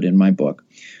write about in my book,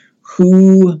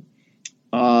 who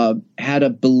had a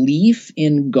belief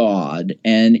in God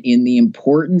and in the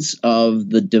importance of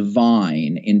the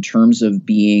divine in terms of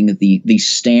being the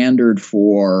standard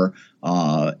for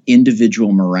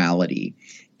individual morality.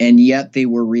 And yet they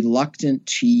were reluctant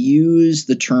to use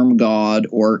the term God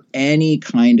or any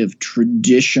kind of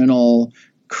traditional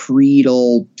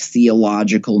creedal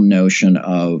theological notion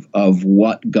of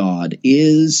what God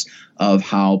is, of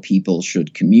how people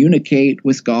should communicate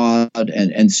with God,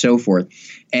 and so forth.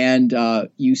 And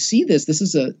you see this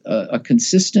is a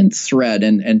consistent thread,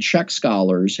 and Czech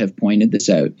scholars have pointed this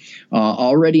out.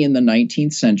 Already in the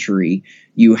 19th century,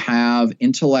 you have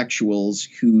intellectuals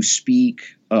who speak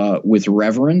with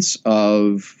reverence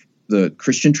of the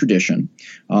Christian tradition,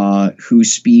 who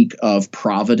speak of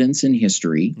providence in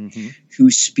history, who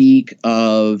speak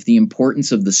of the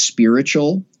importance of the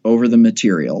spiritual over the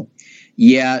material,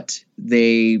 yet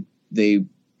they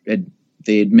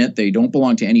admit they don't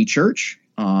belong to any church,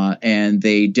 and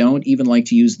they don't even like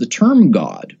to use the term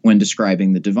God when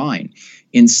describing the divine.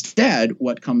 Instead,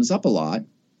 what comes up a lot,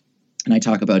 and I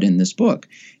talk about in this book,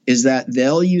 is that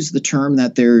they'll use the term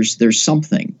that there's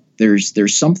something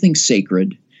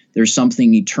sacred, there's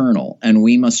something eternal, and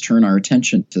we must turn our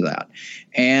attention to that.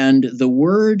 And the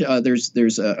word,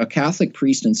 there's a Catholic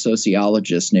priest and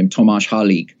sociologist named Tomáš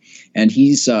Halík, and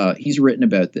he's written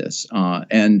about this,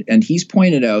 and he's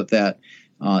pointed out that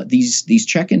these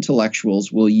Czech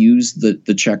intellectuals will use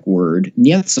the Czech word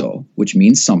něco, which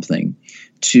means something,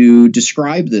 to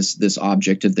describe this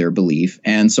object of their belief.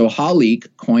 And so Halík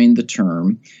coined the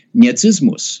term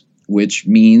něcismus, which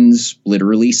means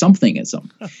literally somethingism.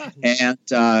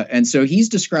 And so he's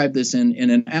described this in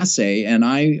an essay, and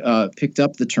I picked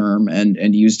up the term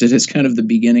and used it as kind of the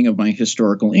beginning of my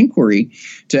historical inquiry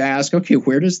to ask, okay,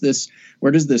 where does this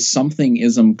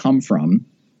somethingism come from?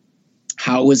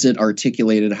 How is it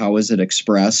articulated? How is it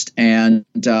expressed? And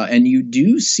you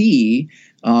do see,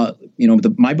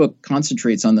 my book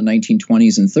concentrates on the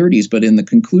 1920s and 30s, but in the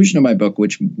conclusion of my book,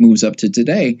 which moves up to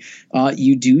today,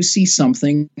 you do see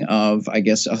something of, I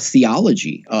guess, a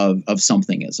theology of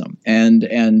somethingism. And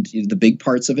the big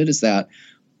parts of it is that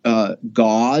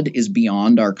God is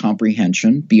beyond our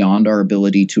comprehension, beyond our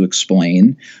ability to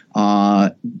explain.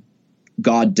 God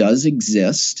does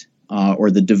exist, or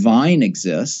the divine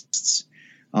exists.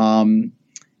 The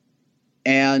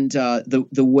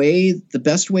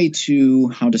best way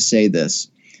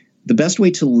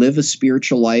to live a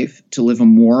spiritual life, to live a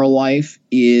moral life,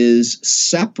 is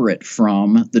separate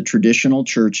from the traditional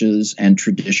churches and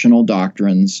traditional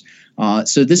doctrines.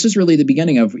 So this is really the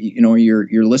beginning of,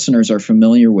 your listeners are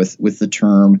familiar with the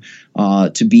term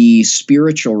to be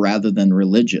spiritual rather than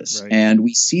religious. Right. And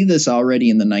we see this already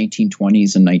in the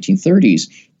 1920s and 1930s.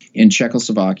 In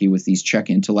Czechoslovakia, with these Czech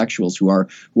intellectuals who are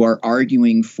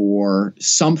arguing for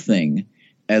something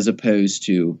as opposed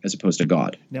to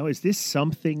God. Now, is this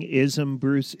somethingism,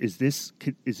 Bruce? Is this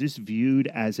viewed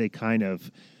as a kind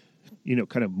of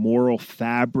moral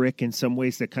fabric in some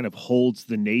ways that kind of holds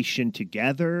the nation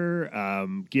together,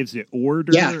 gives it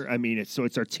order? Yeah. I mean, it's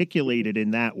articulated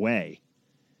in that way.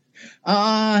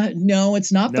 No,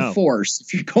 it's not the force,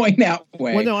 if you're going that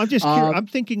way. Well, no, I'm just curious. I'm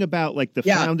thinking about like the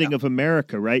founding of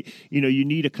America, right? You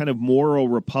need a kind of moral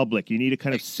republic. You need a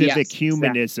kind of civic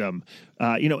humanism.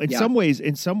 In some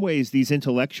ways, these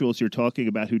intellectuals you're talking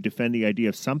about who defend the idea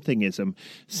of somethingism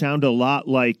sound a lot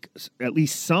like at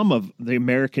least some of the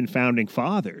American founding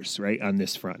fathers, right, on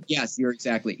this front. Yes, you're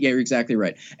exactly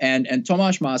right. And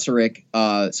Tomáš Masaryk,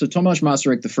 Tomáš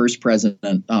Masaryk, the first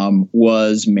president,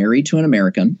 was married to an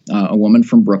American, a woman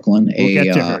from Brooklyn. We'll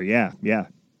get to her. Yeah.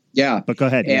 Yeah. But go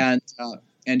ahead.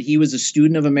 And he was a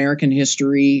student of American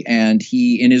history, and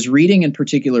he, in his reading in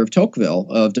particular of Tocqueville,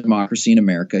 of Democracy in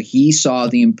America, he saw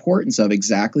the importance of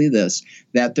exactly this,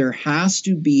 that there has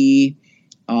to be,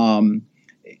 I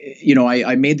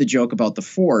made the joke about the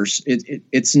force.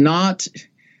 It's not,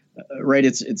 right,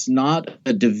 it's not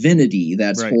a divinity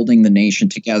that's holding the nation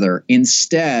together.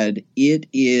 Instead, it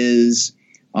is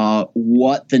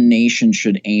what the nation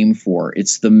should aim for.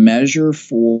 It's the measure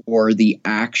for the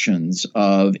actions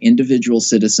of individual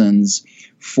citizens,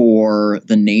 for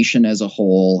the nation as a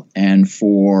whole, and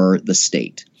for the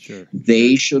state. Sure.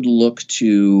 They should look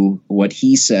to what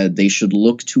he said. They should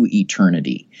look to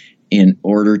eternity in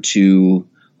order to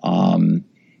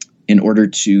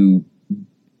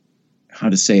how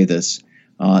to say this.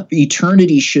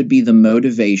 Eternity should be the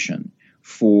motivation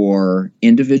for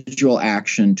individual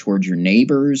action towards your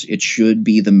neighbors. It should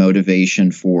be the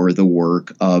motivation for the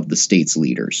work of the state's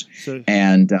leaders.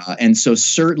 And so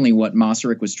certainly what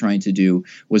Masaryk was trying to do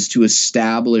was to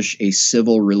establish a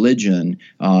civil religion,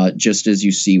 just as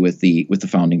you see with the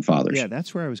founding fathers. Yeah,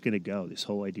 that's where I was going to go, this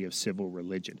whole idea of civil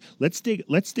religion. Let's dig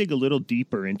a little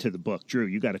deeper into the book. Drew,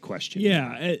 you got a question.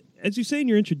 Yeah, as you say in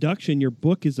your introduction, your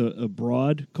book is a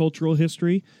broad cultural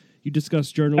history. You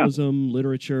discuss journalism,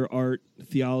 literature, art,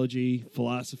 theology,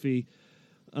 philosophy.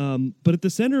 But at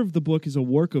the center of the book is a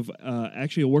work of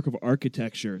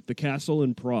architecture, the castle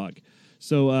in Prague.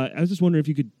 So I was just wondering if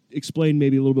you could explain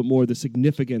maybe a little bit more the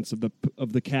significance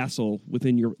of the castle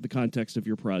within the context of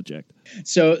your project.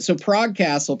 So Prague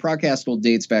Castle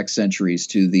dates back centuries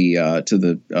to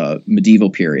the medieval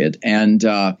period, and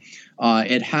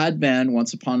it had been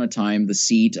once upon a time the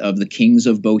seat of the kings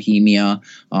of Bohemia.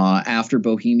 After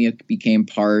Bohemia became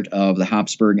part of the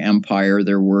Habsburg Empire,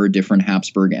 there were different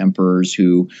Habsburg emperors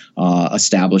who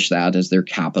established that as their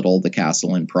capital, the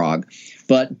castle in Prague.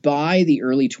 But by the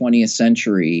early 20th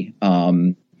century,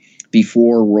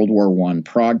 before World War I,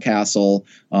 Prague Castle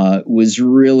was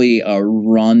really a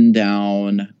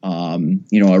rundown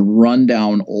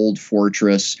old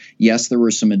fortress. Yes, there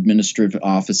were some administrative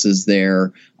offices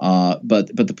there,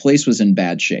 but the place was in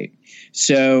bad shape.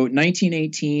 So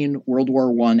 1918, World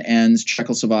War I ends.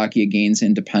 Czechoslovakia gains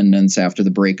independence after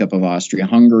the breakup of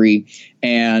Austria-Hungary,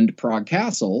 and Prague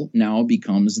Castle now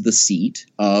becomes the seat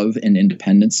of an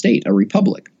independent state, a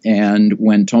republic. And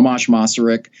when Tomáš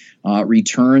Masaryk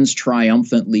returns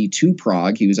triumphantly to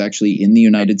Prague, he was actually in the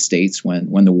United States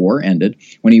when the war ended.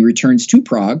 When he returns to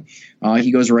Prague,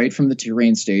 he goes right from the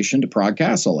train station to Prague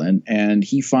Castle, and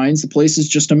he finds the place is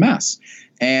just a mess.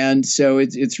 And so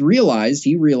he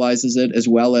realizes it, as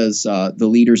well as the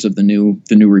leaders of the new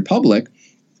republic,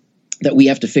 that we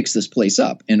have to fix this place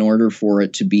up in order for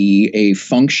it to be a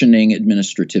functioning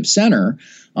administrative center,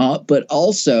 but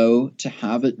also to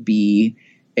have it be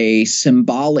a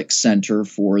symbolic center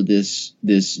for this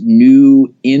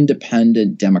new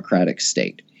independent democratic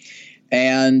state.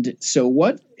 And so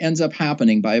what ends up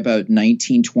happening by about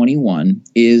 1921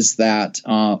 is that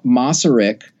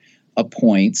Masaryk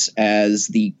appoints as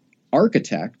the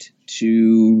architect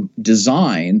to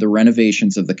design the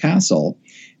renovations of the castle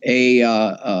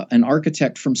an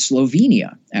architect from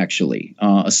Slovenia, actually,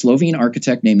 a Slovene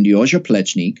architect named Jože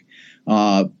Plečnik.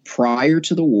 Prior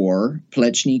to the war,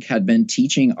 Plečnik had been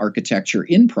teaching architecture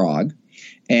in Prague,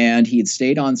 and he had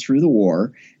stayed on through the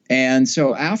war. And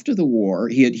so after the war,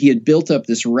 he had built up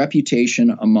this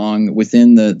reputation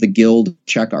within the Guild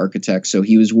Czech architects. So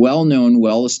he was well known,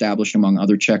 well established among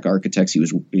other Czech architects. He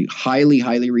was highly,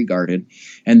 highly regarded,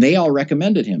 and they all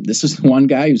recommended him. This is the one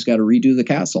guy who's got to redo the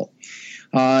castle.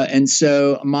 And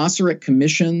so Masaryk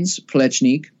commissions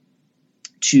Plečnik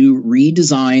to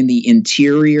redesign the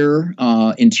interior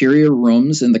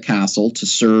rooms in the castle to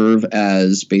serve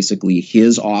as basically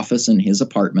his office and his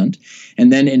apartment.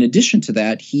 And then in addition to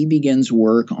that, he begins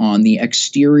work on the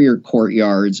exterior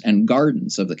courtyards and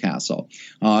gardens of the castle.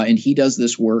 And he does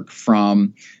this work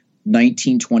from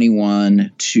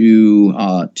 1921 to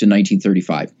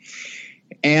 1935.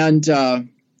 And so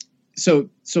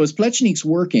as Plečnik's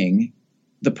working,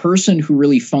 the person who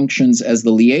really functions as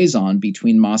the liaison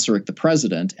between Masaryk, the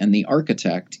president, and the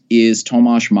architect is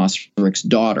Tomáš Masaryk's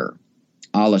daughter,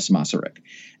 Alice Masaryk.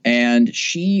 And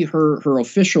her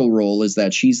official role is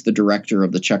that she's the director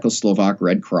of the Czechoslovak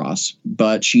Red Cross,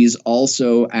 but she's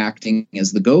also acting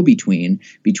as the go-between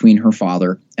between her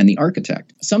father and the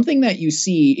architect. Something that you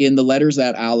see in the letters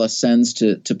that Alice sends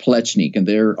to Plečnik, and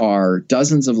there are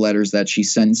dozens of letters that she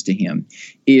sends to him,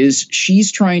 is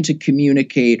she's trying to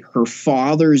communicate her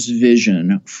father's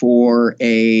vision for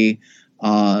a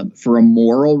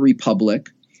moral republic,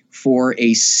 for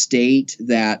a state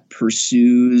that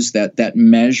pursues, that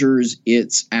measures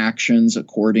its actions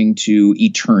according to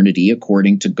eternity,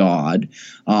 according to God,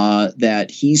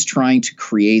 that he's trying to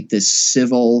create this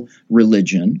civil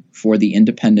religion for the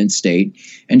independent state.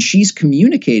 And she's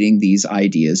communicating these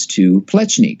ideas to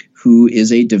Plečnik, who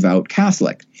is a devout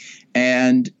Catholic.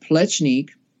 And Plečnik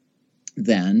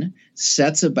then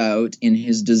sets about in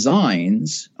his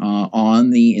designs on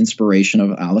the inspiration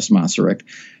of Alice Masaryk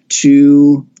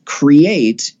to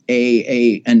create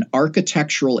an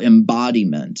architectural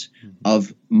embodiment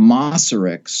of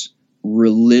Masaryk's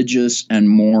religious and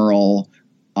moral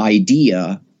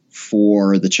idea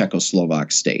for the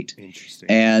Czechoslovak state. Interesting.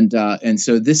 And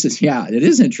so this is, it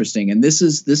is interesting. And this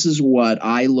is what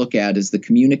I look at as the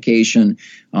communication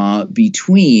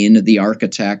between the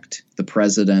architect, the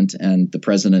president, and the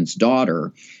president's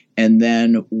daughter. And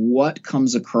then what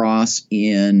comes across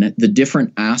in the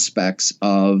different aspects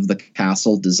of the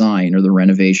castle design or the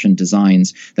renovation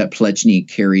designs that Plečnik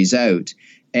carries out.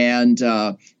 And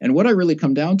what I really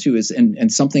come down to is,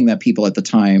 and something that people at the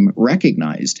time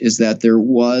recognized, is that there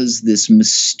was this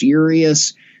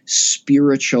mysterious,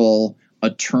 spiritual,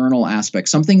 eternal aspect.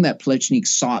 Something that Plečnik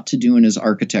sought to do in his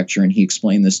architecture, and he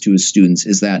explained this to his students,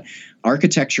 is that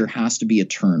architecture has to be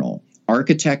eternal.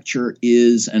 Architecture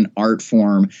is an art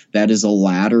form that is a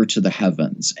ladder to the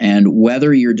heavens. And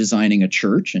whether you're designing a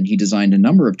church, and he designed a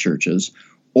number of churches,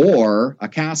 or a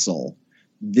castle,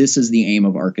 this is the aim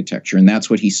of architecture. And that's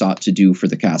what he sought to do for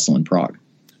the castle in Prague.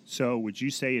 So would you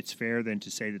say it's fair then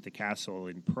to say that the castle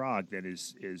in Prague that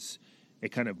is a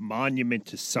kind of monument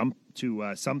to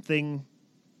somethingism?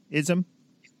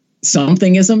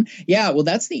 Somethingism? Yeah, well,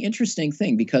 that's the interesting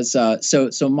thing, because so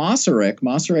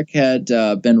Masaryk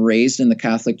had been raised in the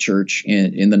Catholic Church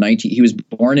he was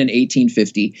born in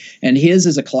 1850, and his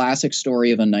is a classic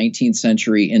story of a 19th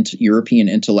century European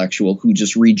intellectual who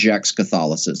just rejects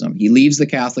Catholicism. He leaves the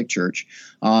Catholic Church.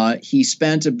 He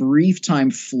spent a brief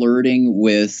time flirting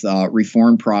with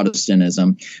Reformed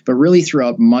Protestantism, but really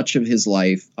throughout much of his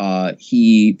life,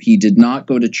 he did not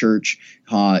go to church.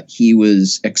 He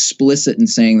was explicit in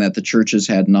saying that the churches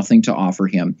had nothing to offer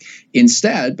him.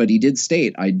 Instead, but he did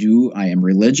state, I am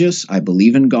religious. I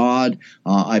believe in God.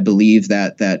 I believe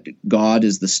that God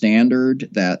is the standard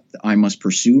that I must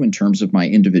pursue in terms of my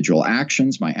individual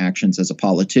actions, my actions as a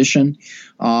politician.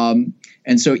 And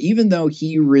so even though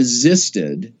he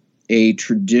resisted a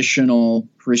traditional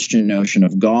Christian notion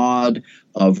of God,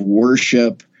 of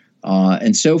worship,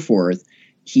 and so forth,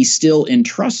 he still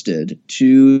entrusted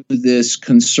to this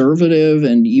conservative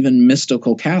and even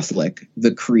mystical Catholic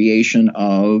the creation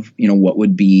of, what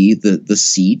would be the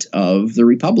seat of the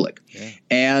Republic. Yeah.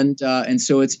 And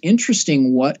so it's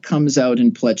interesting what comes out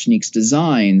in Plečnik's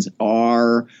designs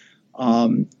are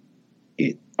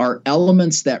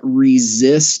elements that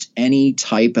resist any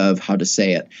type of, how to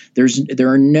say it. There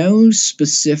are no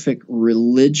specific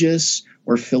religious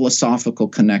or philosophical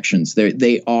connections.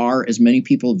 They are, as many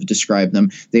people have described them,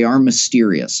 they are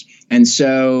mysterious. And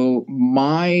so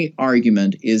my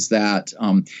argument is that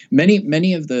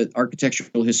many of the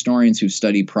architectural historians who've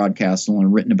studied Prague Castle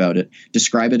and written about it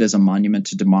describe it as a monument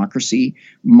to democracy.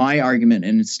 My argument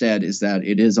instead is that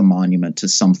it is a monument to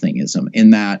somethingism, in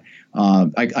that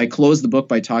I closed the book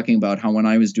by talking about how when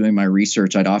I was doing my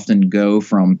research, I'd often go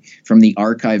from the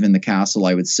archive in the castle.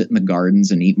 I would sit in the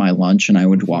gardens and eat my lunch, and I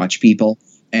would watch people.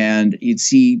 And you'd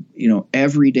see,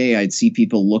 every day I'd see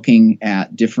people looking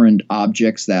at different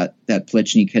objects that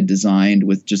Plečnik had designed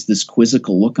with just this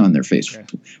quizzical look on their face. Yeah.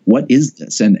 What is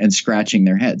this? And scratching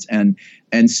their heads. And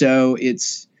so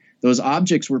those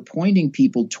objects were pointing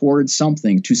people towards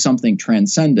something, to something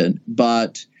transcendent,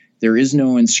 but there is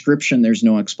no inscription, there's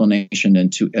no explanation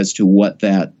as to what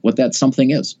that something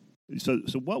is. So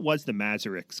what was the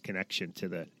Masaryk's connection to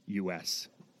the U.S.?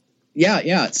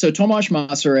 Yeah. So Tomáš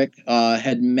Masaryk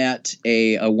had met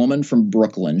a woman from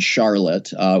Brooklyn,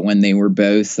 Charlotte, when they were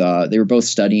both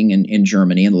studying in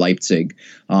Germany, in Leipzig.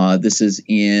 This is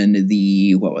in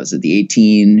the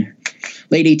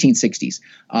late 1860s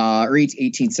or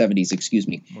 1870s, excuse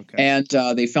me. Okay.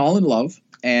 And they fell in love.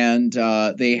 And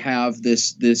they have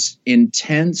this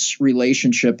intense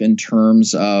relationship in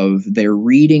terms of their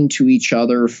reading to each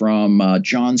other from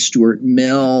John Stuart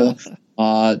Mill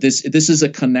This is a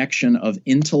connection of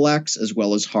intellects as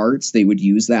well as hearts. They would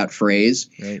use that phrase.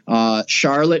 Right.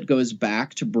 Charlotte goes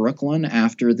back to Brooklyn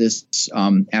after this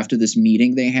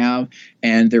meeting they have,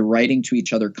 and they're writing to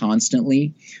each other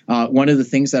constantly. One of the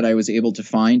things that I was able to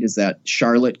find is that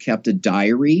Charlotte kept a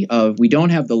diary of. We don't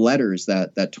have the letters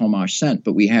that Tomasz sent,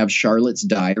 but we have Charlotte's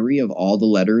diary of all the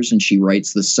letters, and she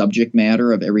writes the subject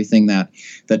matter of everything that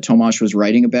Tomasz was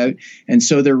writing about, and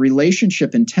so their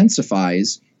relationship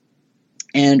intensifies.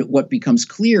 And what becomes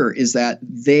clear is that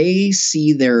they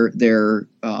see their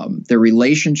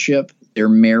relationship, their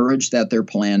marriage that they're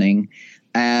planning,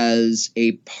 as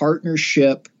a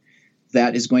partnership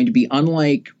that is going to be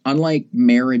unlike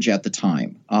marriage at the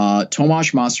time.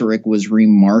 Tomasz Masaryk was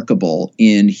remarkable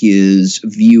in his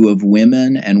view of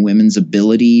women and women's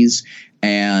abilities.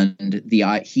 And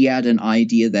he had an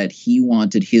idea that he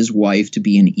wanted his wife to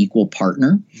be an equal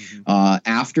partner.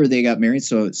 After they got married.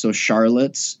 So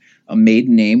Charlotte's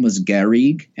maiden name was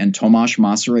Garrigue, and Tomasz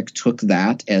Masaryk took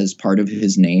that as part of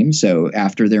his name. So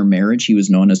after their marriage, he was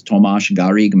known as Tomasz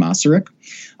Garrigue Masaryk.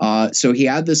 So he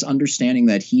had this understanding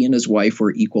that he and his wife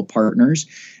were equal partners.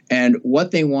 And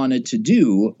what they wanted to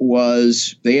do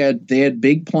was they had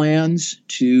big plans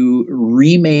to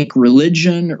remake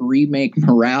religion, remake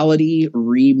morality,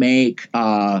 remake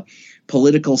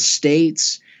political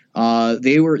states.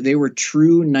 They were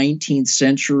true 19th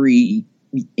century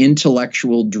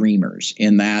intellectual dreamers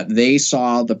in that they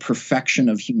saw the perfection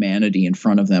of humanity in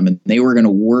front of them, and they were going to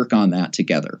work on that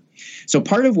together. So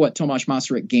part of what Tomasz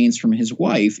Masaryk gains from his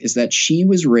wife is that she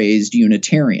was raised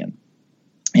Unitarian.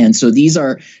 And so she's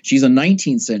a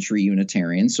 19th century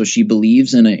Unitarian. So she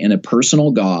believes in a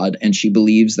personal God, and she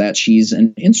believes that she's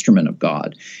an instrument of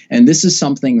God. And this is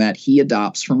something that he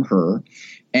adopts from her.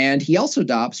 And he also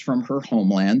adopts from her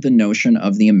homeland the notion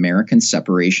of the American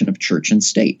separation of church and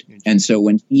state. And so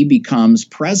when he becomes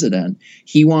president,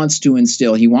 he wants to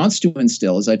instill,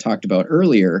 as I talked about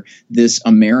earlier, this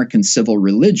American civil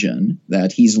religion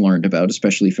that he's learned about,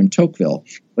 especially from Tocqueville.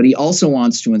 But he also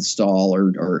wants to install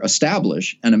or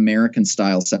establish an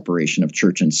American-style separation of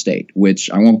church and state, which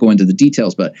I won't go into the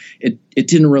details, but it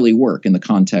didn't really work in the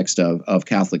context of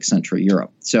Catholic Central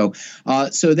Europe. So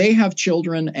they have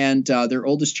children, and their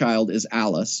oldest child is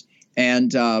Alice.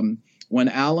 And when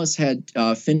Alice had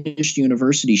finished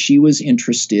university, she was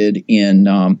interested in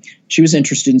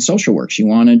social work. She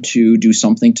wanted to do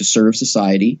something to serve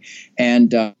society,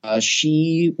 and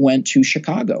she went to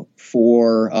Chicago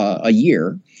for a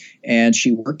year. And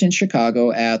she worked in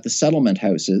Chicago at the settlement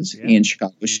houses in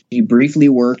Chicago. She briefly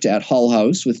worked at Hull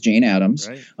House with Jane Addams,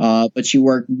 but she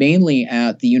worked mainly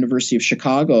at the University of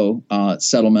Chicago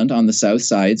settlement on the south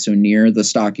side, so near the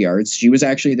stockyards. She was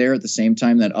actually there at the same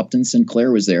time that Upton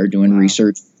Sinclair was there doing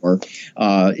research for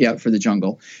the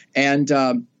jungle. And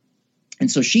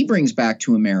so she brings back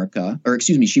from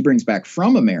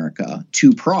America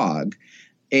to Prague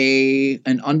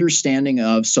an understanding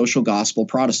of social gospel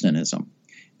Protestantism.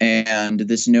 And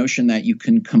this notion that you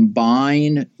can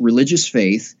combine religious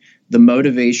faith, the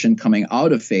motivation coming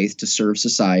out of faith to serve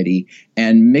society,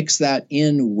 and mix that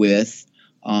in with,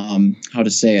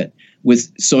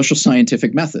 with social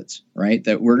scientific methods, right?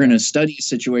 That we're going to study a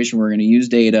situation, we're going to use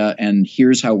data, and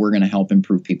here's how we're going to help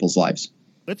improve people's lives.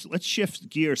 Let's shift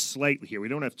gears slightly here. We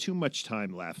don't have too much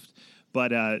time left.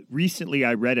 But recently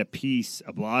I read a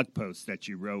blog post that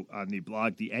you wrote on the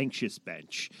blog, The Anxious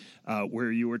Bench,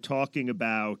 where you were talking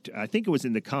about, I think it was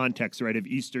in the context, right, of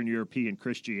Eastern European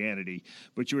Christianity,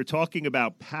 but you were talking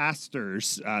about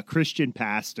pastors, Christian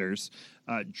pastors,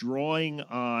 drawing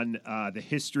on the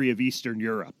history of Eastern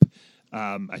Europe.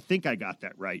 I think I got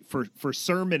that right, for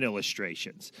sermon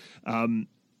illustrations.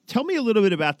 Tell me a little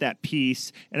bit about that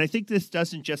piece, and I think this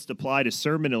doesn't just apply to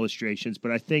sermon illustrations, but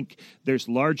I think there's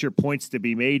larger points to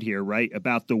be made here, right,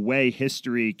 about the way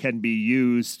history can be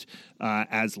used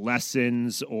as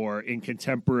lessons or in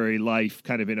contemporary life,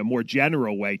 kind of in a more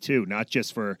general way, too, not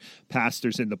just for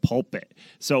pastors in the pulpit.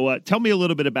 So tell me a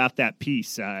little bit about that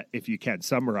piece, if you can,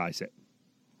 summarize it.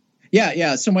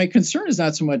 Yeah. So my concern is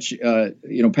not so much,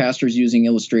 pastors using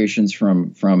illustrations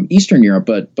from Eastern Europe,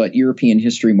 but European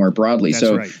history more broadly. That's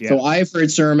right, yeah. So I've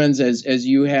heard sermons as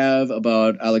you have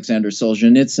about Alexander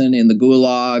Solzhenitsyn in the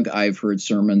Gulag. I've heard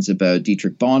sermons about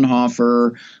Dietrich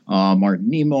Bonhoeffer,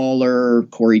 Martin Niemöller,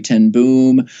 Corrie ten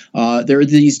Boom. There are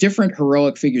these different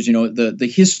heroic figures. You know, the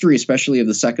history, especially of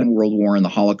the Second World War and the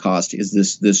Holocaust, is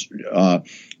this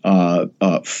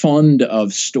fund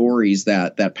of stories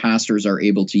that pastors are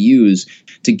able to use pews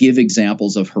to give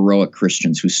examples of heroic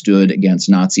Christians who stood against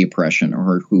Nazi oppression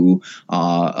or who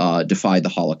defied the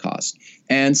Holocaust.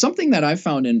 And something that I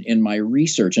found in my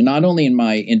research, and not only in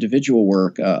my individual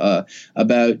work,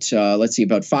 about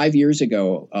 5 years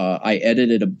ago, I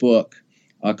edited a book,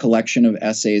 a collection of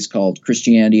essays called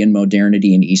Christianity and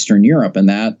Modernity in Eastern Europe. And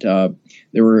that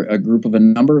there were a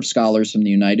number of scholars from the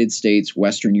United States,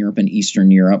 Western Europe, and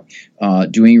Eastern Europe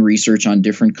doing research on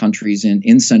different countries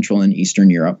in Central and Eastern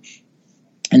Europe.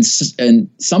 And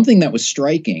something that was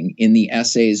striking in the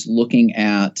essays looking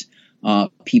at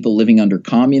people living under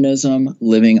communism,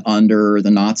 living under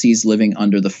the Nazis, living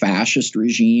under the fascist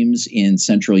regimes in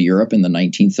Central Europe in the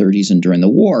 1930s and during the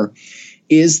war,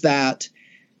 is that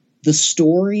the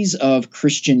stories of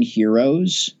Christian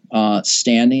heroes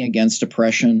standing against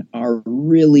oppression are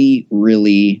really,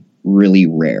 really, really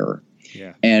rare.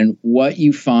 Yeah. And what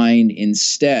you find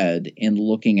instead in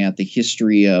looking at the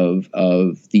history of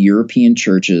the European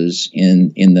churches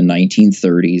in the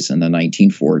 1930s and the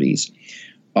 1940s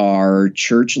are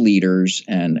church leaders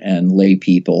and lay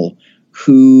people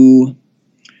who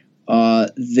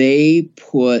they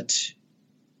put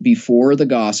before the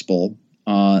gospel,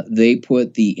 they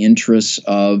put the interests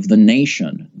of the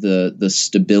nation, the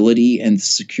stability and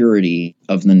security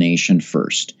of the nation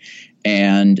first.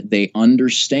 And they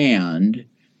understand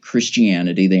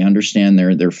Christianity, they understand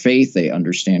their faith, they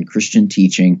understand Christian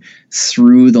teaching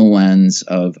through the lens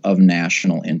of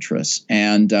national interests.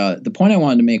 And the point I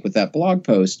wanted to make with that blog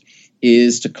post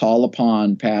is to call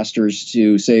upon pastors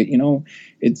to say,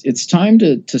 it's time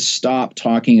to stop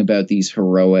talking about these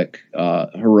heroic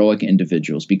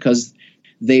individuals, because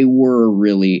they were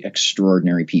really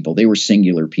extraordinary people. They were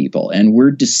singular people. And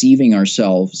we're deceiving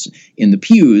ourselves in the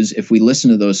pews if we listen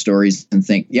to those stories and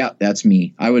think, yeah, that's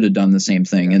me. I would have done the same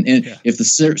thing. And if the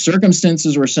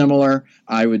circumstances were similar,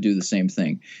 I would do the same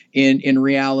thing. In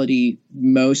reality,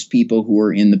 most people who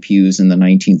were in the pews in the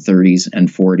 1930s and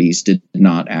 40s did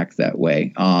not act that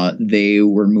way. They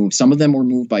were moved. Some of them were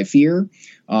moved by fear,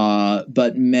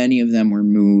 but many of them were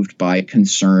moved by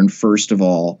concern, first of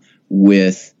all,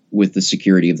 with the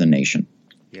security of the nation.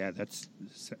 Yeah, that's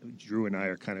Drew and I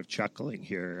are kind of chuckling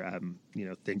here,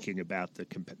 thinking about the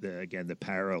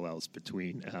parallels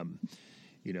between,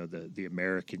 the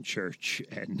American church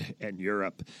and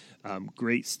Europe.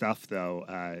 Great stuff, though.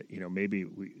 Maybe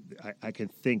I can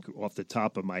think off the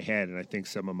top of my head, and I think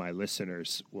some of my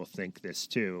listeners will think this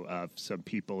too, of some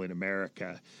people in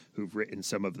America who've written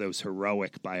some of those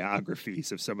heroic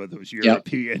biographies of some of those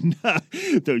European,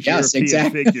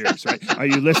 European figures. Right? Are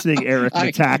you listening, Eric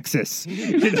Metaxas?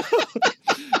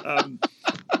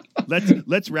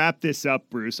 Let's wrap this up,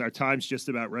 Bruce. Our time's just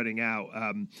about running out.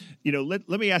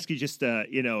 Let me ask you just a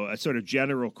sort of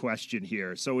general question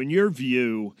here. So in your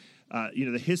view,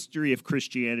 the history of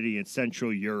Christianity in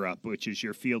Central Europe, which is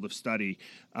your field of study,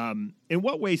 in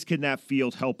what ways can that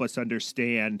field help us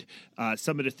understand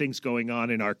some of the things going on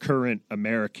in our current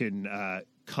American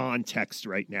context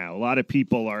right now? A lot of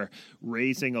people are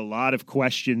raising a lot of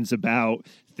questions about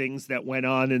things that went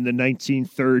on in the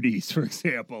 1930s, for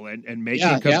example, and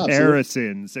making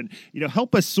comparisons. And,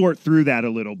 help us sort through that a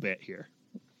little bit here.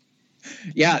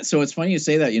 Yeah, so it's funny you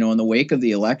say that. In the wake of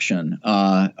the election,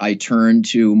 I turned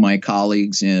to my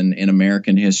colleagues in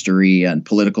American history and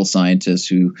political scientists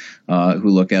who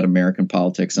look at American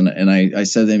politics, and I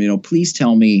said to them, please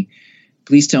tell me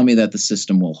that the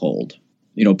system will hold.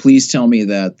 Please tell me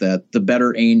that the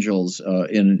better angels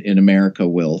in America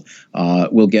will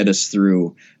get us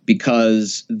through,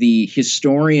 because the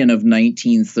historian of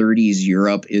 1930s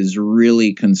Europe is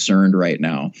really concerned right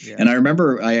now. Yeah. And I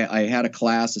remember I had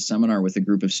a seminar with a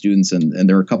group of students, and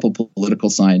there were a couple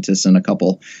political scientists and a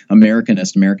couple American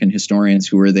historians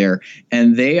who were there,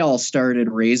 and they all started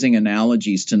raising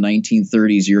analogies to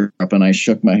 1930s Europe, and I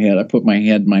shook my head. I put my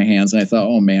head in my hands, and I thought,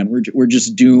 oh man, we're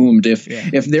just doomed if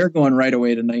they're going right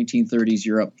away to 1930s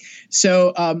Europe.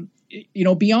 So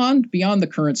beyond the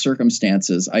current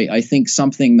circumstances, I think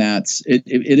something that's it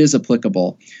is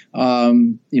applicable,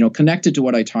 connected to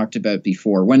what I talked about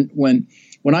before. When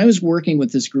I was working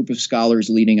with this group of scholars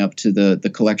leading up to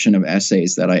the collection of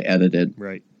essays that I edited,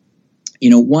 right.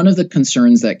 One of the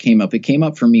concerns that came up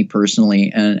for me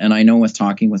personally, and I know with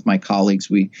talking with my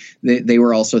colleagues, they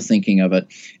were also thinking of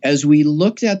it as we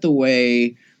looked at the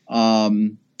way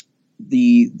the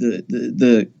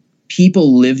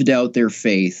people lived out their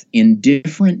faith in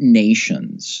different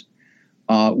nations.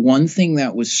 One thing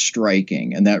that was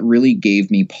striking and that really gave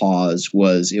me pause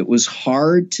was it was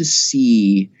hard to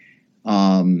see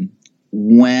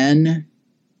when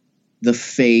the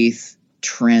faith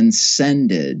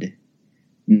transcended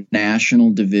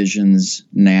national divisions,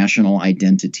 national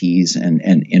identities, and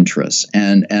interests.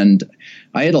 And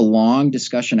I had a long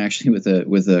discussion actually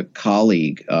with a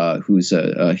colleague who's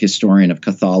a historian of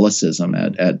Catholicism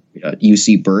at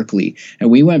UC Berkeley, and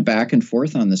we went back and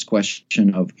forth on this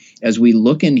question of, as we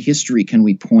look in history, can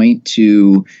we point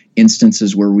to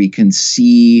instances where we can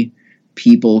see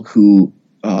people who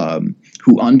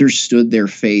understood their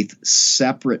faith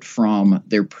separate from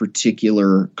their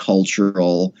particular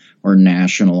cultural or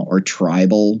national or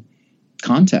tribal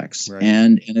context. Right.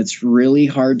 And it's really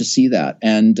hard to see that.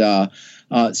 And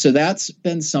so that's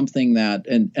been something that,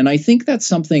 and I think that's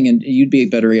something, and you'd be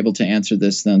better able to answer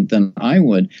this than I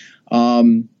would.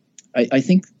 I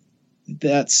think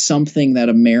that's something that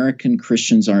American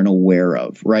Christians aren't aware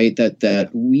of, right? That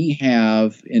we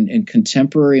have in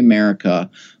contemporary America,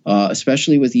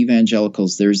 especially with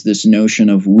evangelicals, there's this notion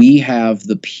of we have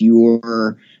the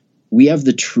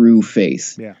true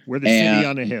faith. Yeah, we're the city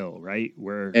on a hill, right?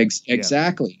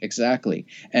 Exactly.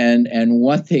 And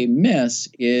what they miss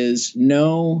is,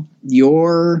 no,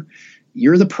 you're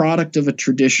the product of a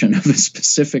tradition, of a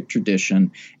specific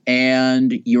tradition,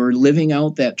 and you're living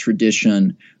out that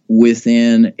tradition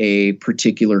within a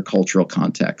particular cultural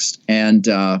context. And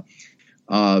so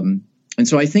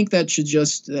I think that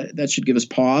should give us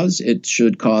pause. It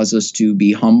should cause us to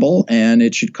be humble, and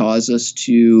it should cause us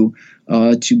to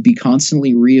be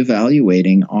constantly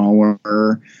reevaluating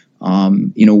our,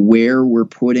 where we're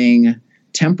putting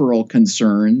temporal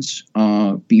concerns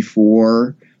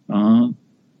before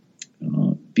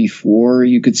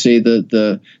you could say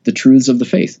the truths of the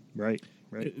faith. Right.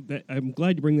 I'm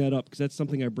glad you bring that up, because that's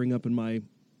something I bring up in my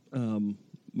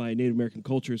my Native American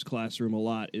cultures classroom a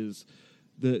lot, is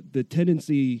the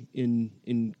tendency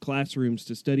in classrooms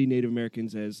to study Native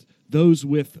Americans as those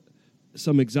with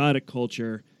some exotic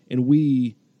culture, and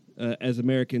we as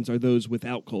Americans are those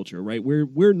without culture, right?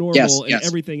 We're normal, and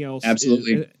everything else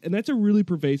absolutely and that's a really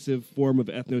pervasive form of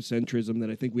ethnocentrism that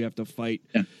I think we have to fight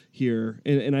here.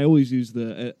 And I always use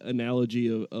the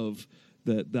analogy of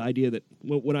the idea that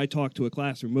when I talk to a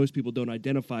classroom, most people don't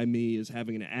identify me as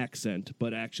having an accent,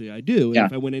 but actually I do. And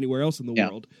if I went anywhere else in the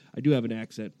world, I do have an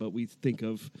accent, but we think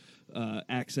of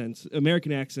accents,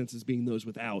 American accents, as being those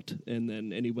without, and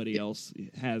then anybody else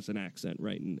has an accent,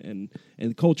 right? And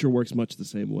culture works much the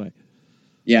same way.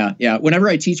 Yeah. Whenever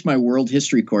I teach my world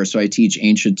history course, so I teach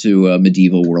ancient to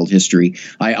medieval world history,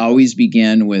 I always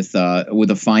begin with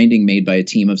a finding made by a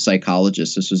team of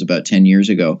psychologists. This was about 10 years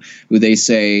ago, who they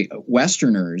say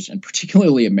Westerners, and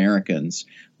particularly Americans,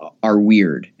 are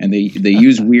weird, and they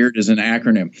use weird as an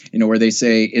acronym. Where they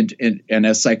say and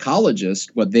as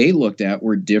psychologists, what they looked at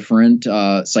were different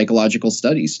psychological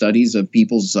studies of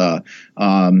people's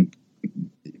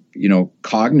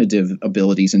cognitive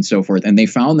abilities and so forth. And they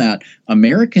found that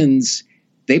Americans,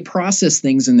 they process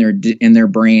things in their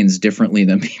brains differently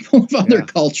than people of other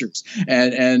cultures.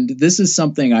 And this is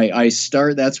something I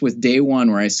start, that's with day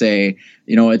one, where I say,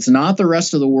 it's not the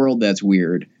rest of the world that's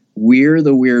weird. We're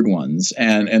the weird ones.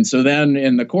 And so then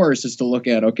in the course is to look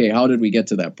at, okay, how did we get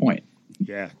to that point?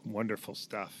 Yeah, wonderful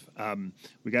stuff.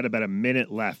 We got about a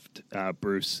minute left,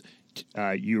 Bruce.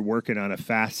 You're working on a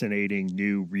fascinating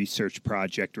new research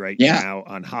project now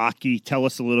on hockey. Tell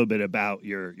us a little bit about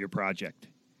your project.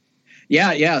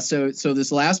 Yeah. So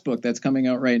this last book that's coming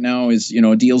out right now is,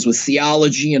 deals with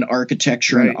theology and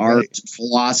architecture and art,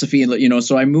 philosophy, and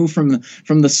so I move from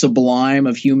the sublime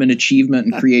of human achievement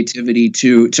and creativity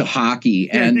to hockey,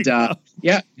 and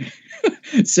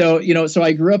So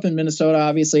I grew up in Minnesota.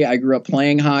 Obviously, I grew up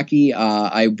playing hockey.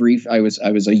 I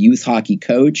was a youth hockey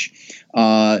coach.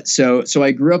 So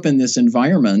I grew up in this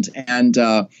environment, and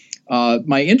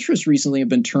my interests recently have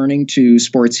been turning to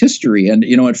sports history, and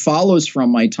it follows from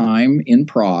my time in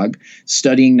Prague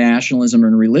studying nationalism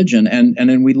and religion, and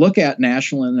then we look at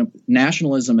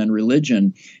nationalism and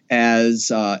religion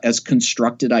as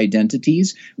constructed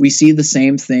identities. We see the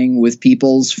same thing with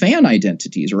people's fan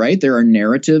identities, right? There are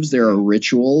narratives, there are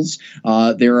rituals,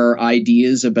 there are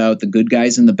ideas about the good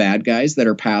guys and the bad guys that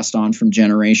are passed on from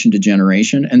generation to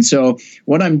generation. And so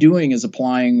what I'm doing is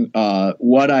applying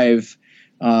what I've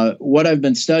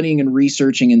been studying and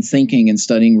researching and thinking and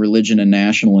studying religion and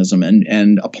nationalism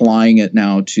and applying it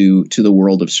now to the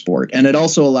world of sport. And it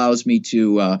also allows me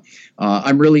to,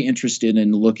 I'm really interested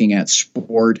in looking at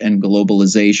sport and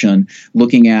globalization,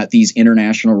 looking at these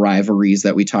international rivalries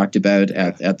that we talked about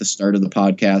at the start of the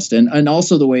podcast, and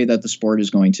also the way that the sport is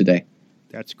going today.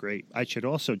 That's great. I should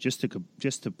also, just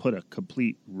to put a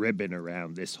complete ribbon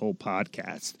around this whole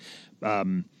podcast,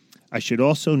 I should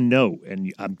also note,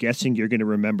 and I'm guessing you're going to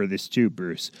remember this too,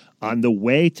 Bruce, on the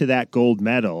way to that gold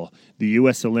medal, the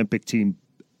U.S. Olympic team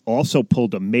also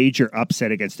pulled a major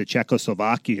upset against the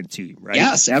Czechoslovakian team, right?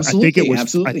 Yes, absolutely.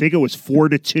 I think it was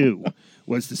 4-2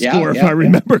 was the score, if I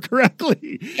remember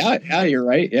correctly. Yeah, you're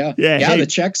right. Yeah. Hey. The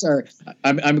Czechs are.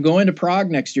 I'm going to Prague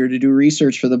next year to do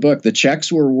research for the book. The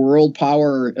Czechs were world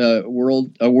power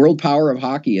of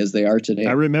hockey as they are today.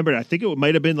 I remember. I think it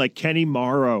might have been like Kenny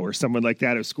Morrow or someone like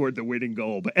that who scored the winning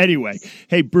goal. But anyway,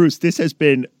 hey Bruce,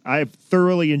 I've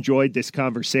thoroughly enjoyed this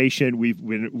conversation.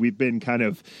 We've been kind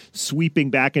of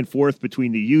sweeping back and forth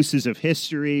between the uses of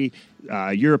history,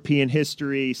 European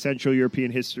history, Central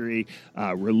European history,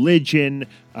 religion,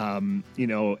 and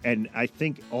I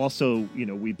think also,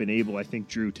 we've been able, I think,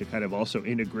 Drew, to kind of also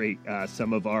integrate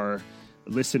some of our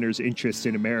listeners' interest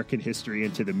in American history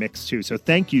into the mix too. So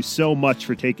thank you so much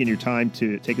for taking the time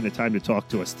to talk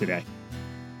to us today.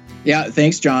 Yeah,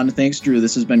 thanks, John. Thanks, Drew.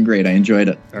 This has been great. I enjoyed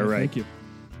it. All right. Thank you.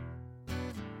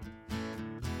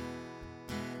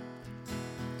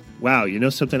 Wow, you know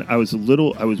something? I was a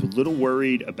little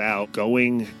worried about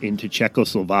going into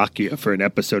Czechoslovakia for an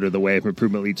episode of the Way of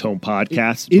Improvement Leads Home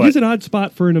podcast. It is an odd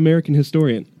spot for an American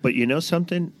historian. But you know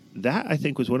something? That, I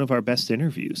think, was one of our best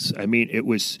interviews. I mean, it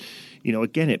was,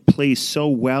 again, it plays so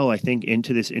well, I think,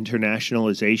 into this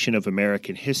internationalization of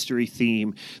American history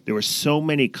theme. There were so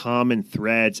many common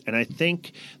threads. And I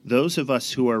think those of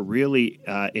us who are really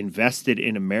invested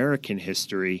in American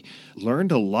history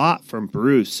learned a lot from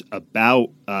Bruce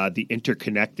about the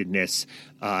interconnectedness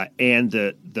and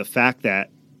the fact that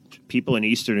people in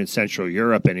Eastern and Central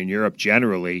Europe and in Europe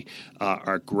generally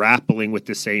are grappling with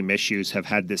the same issues, have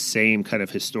had the same kind of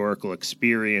historical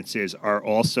experiences, are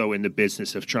also in the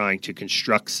business of trying to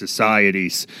construct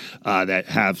societies that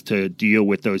have to deal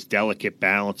with those delicate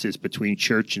balances between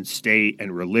church and state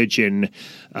and religion.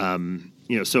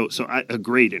 So a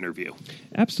great interview.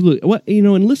 Absolutely. Well,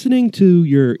 and listening to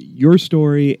your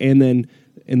story and then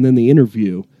the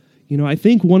interview, I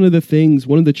think one of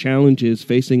the challenges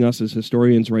facing us as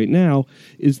historians right now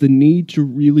is the need to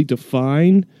really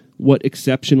define what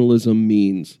exceptionalism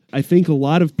means. I think a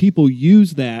lot of people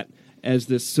use that as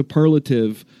this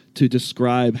superlative to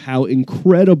describe how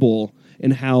incredible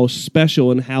and how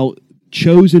special and how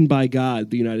chosen by God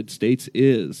the United States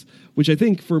is, which I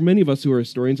think for many of us who are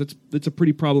historians, that's a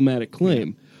pretty problematic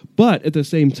claim. But at the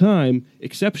same time,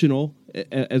 exceptional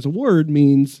as a word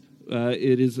means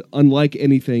it is unlike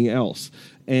anything else.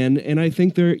 And I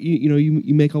think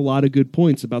you make a lot of good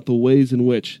points about the ways in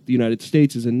which the United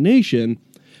States as a nation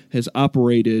has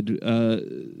operated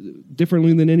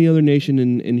differently than any other nation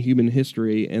in human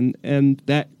history, and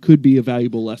that could be a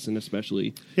valuable lesson,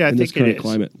 especially in this current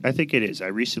climate. I think it is. I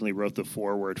recently wrote the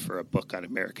foreword for a book on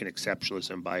American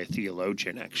exceptionalism by a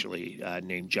theologian, actually,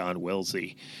 named John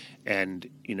Wilsey, and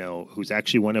who's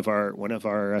actually one of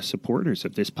our supporters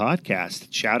of this podcast.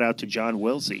 Shout out to John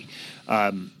Wilsey.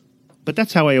 But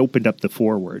that's how I opened up the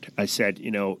foreword. I said,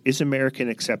 is America an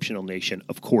exceptional nation?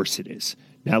 Of course it is.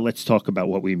 Now let's talk about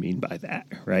what we mean by that,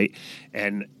 right?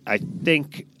 And I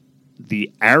think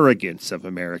the arrogance of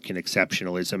American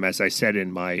exceptionalism, as I said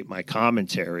in my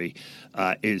commentary,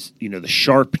 is, the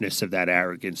sharpness of that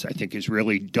arrogance, I think, is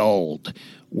really dulled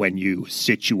when you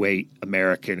situate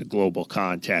America in a global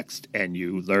context and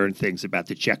you learn things about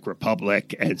the Czech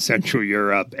Republic and Central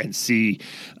Europe and see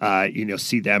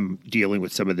them dealing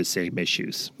with some of the same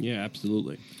issues. Yeah,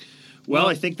 absolutely. Well,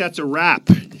 I think that's a wrap,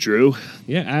 Drew.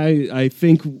 Yeah, I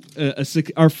think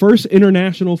our first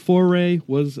international foray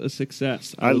was a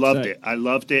success. I loved it.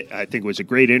 I think it was a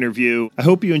great interview. I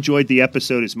hope you enjoyed the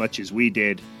episode as much as we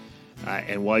did.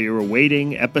 And while you're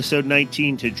awaiting episode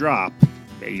 19 to drop,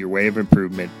 may your way of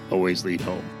improvement always lead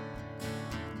home.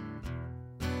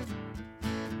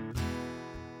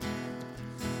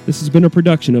 This has been a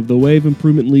production of The Way of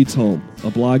Improvement Leads Home,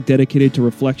 a blog dedicated to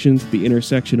reflections at the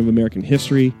intersection of American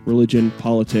history, religion,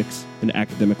 politics, and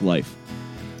academic life.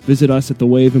 Visit us at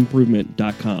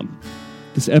thewayofimprovement.com.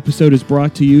 This episode is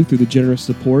brought to you through the generous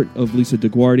support of Lisa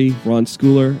DeGuardi, Ron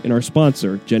Schooler, and our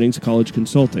sponsor, Jennings College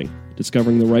Consulting,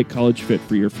 discovering the right college fit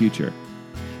for your future.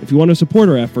 If you want to support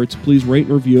our efforts, please rate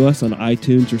and review us on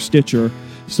iTunes or Stitcher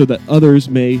so that others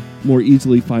may more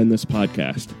easily find this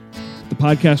podcast. The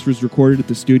podcast was recorded at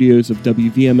the studios of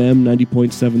WVMM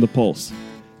 90.7 The Pulse.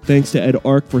 Thanks to Ed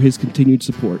Ark for his continued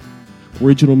support.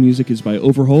 Original music is by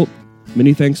Overholt.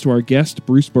 Many thanks to our guest,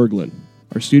 Bruce Berglund.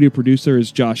 Our studio producer is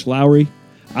Josh Lowry.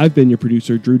 I've been your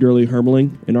producer, Drew Durley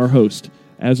Hermeling, and our host,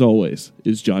 as always,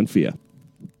 is John Fia.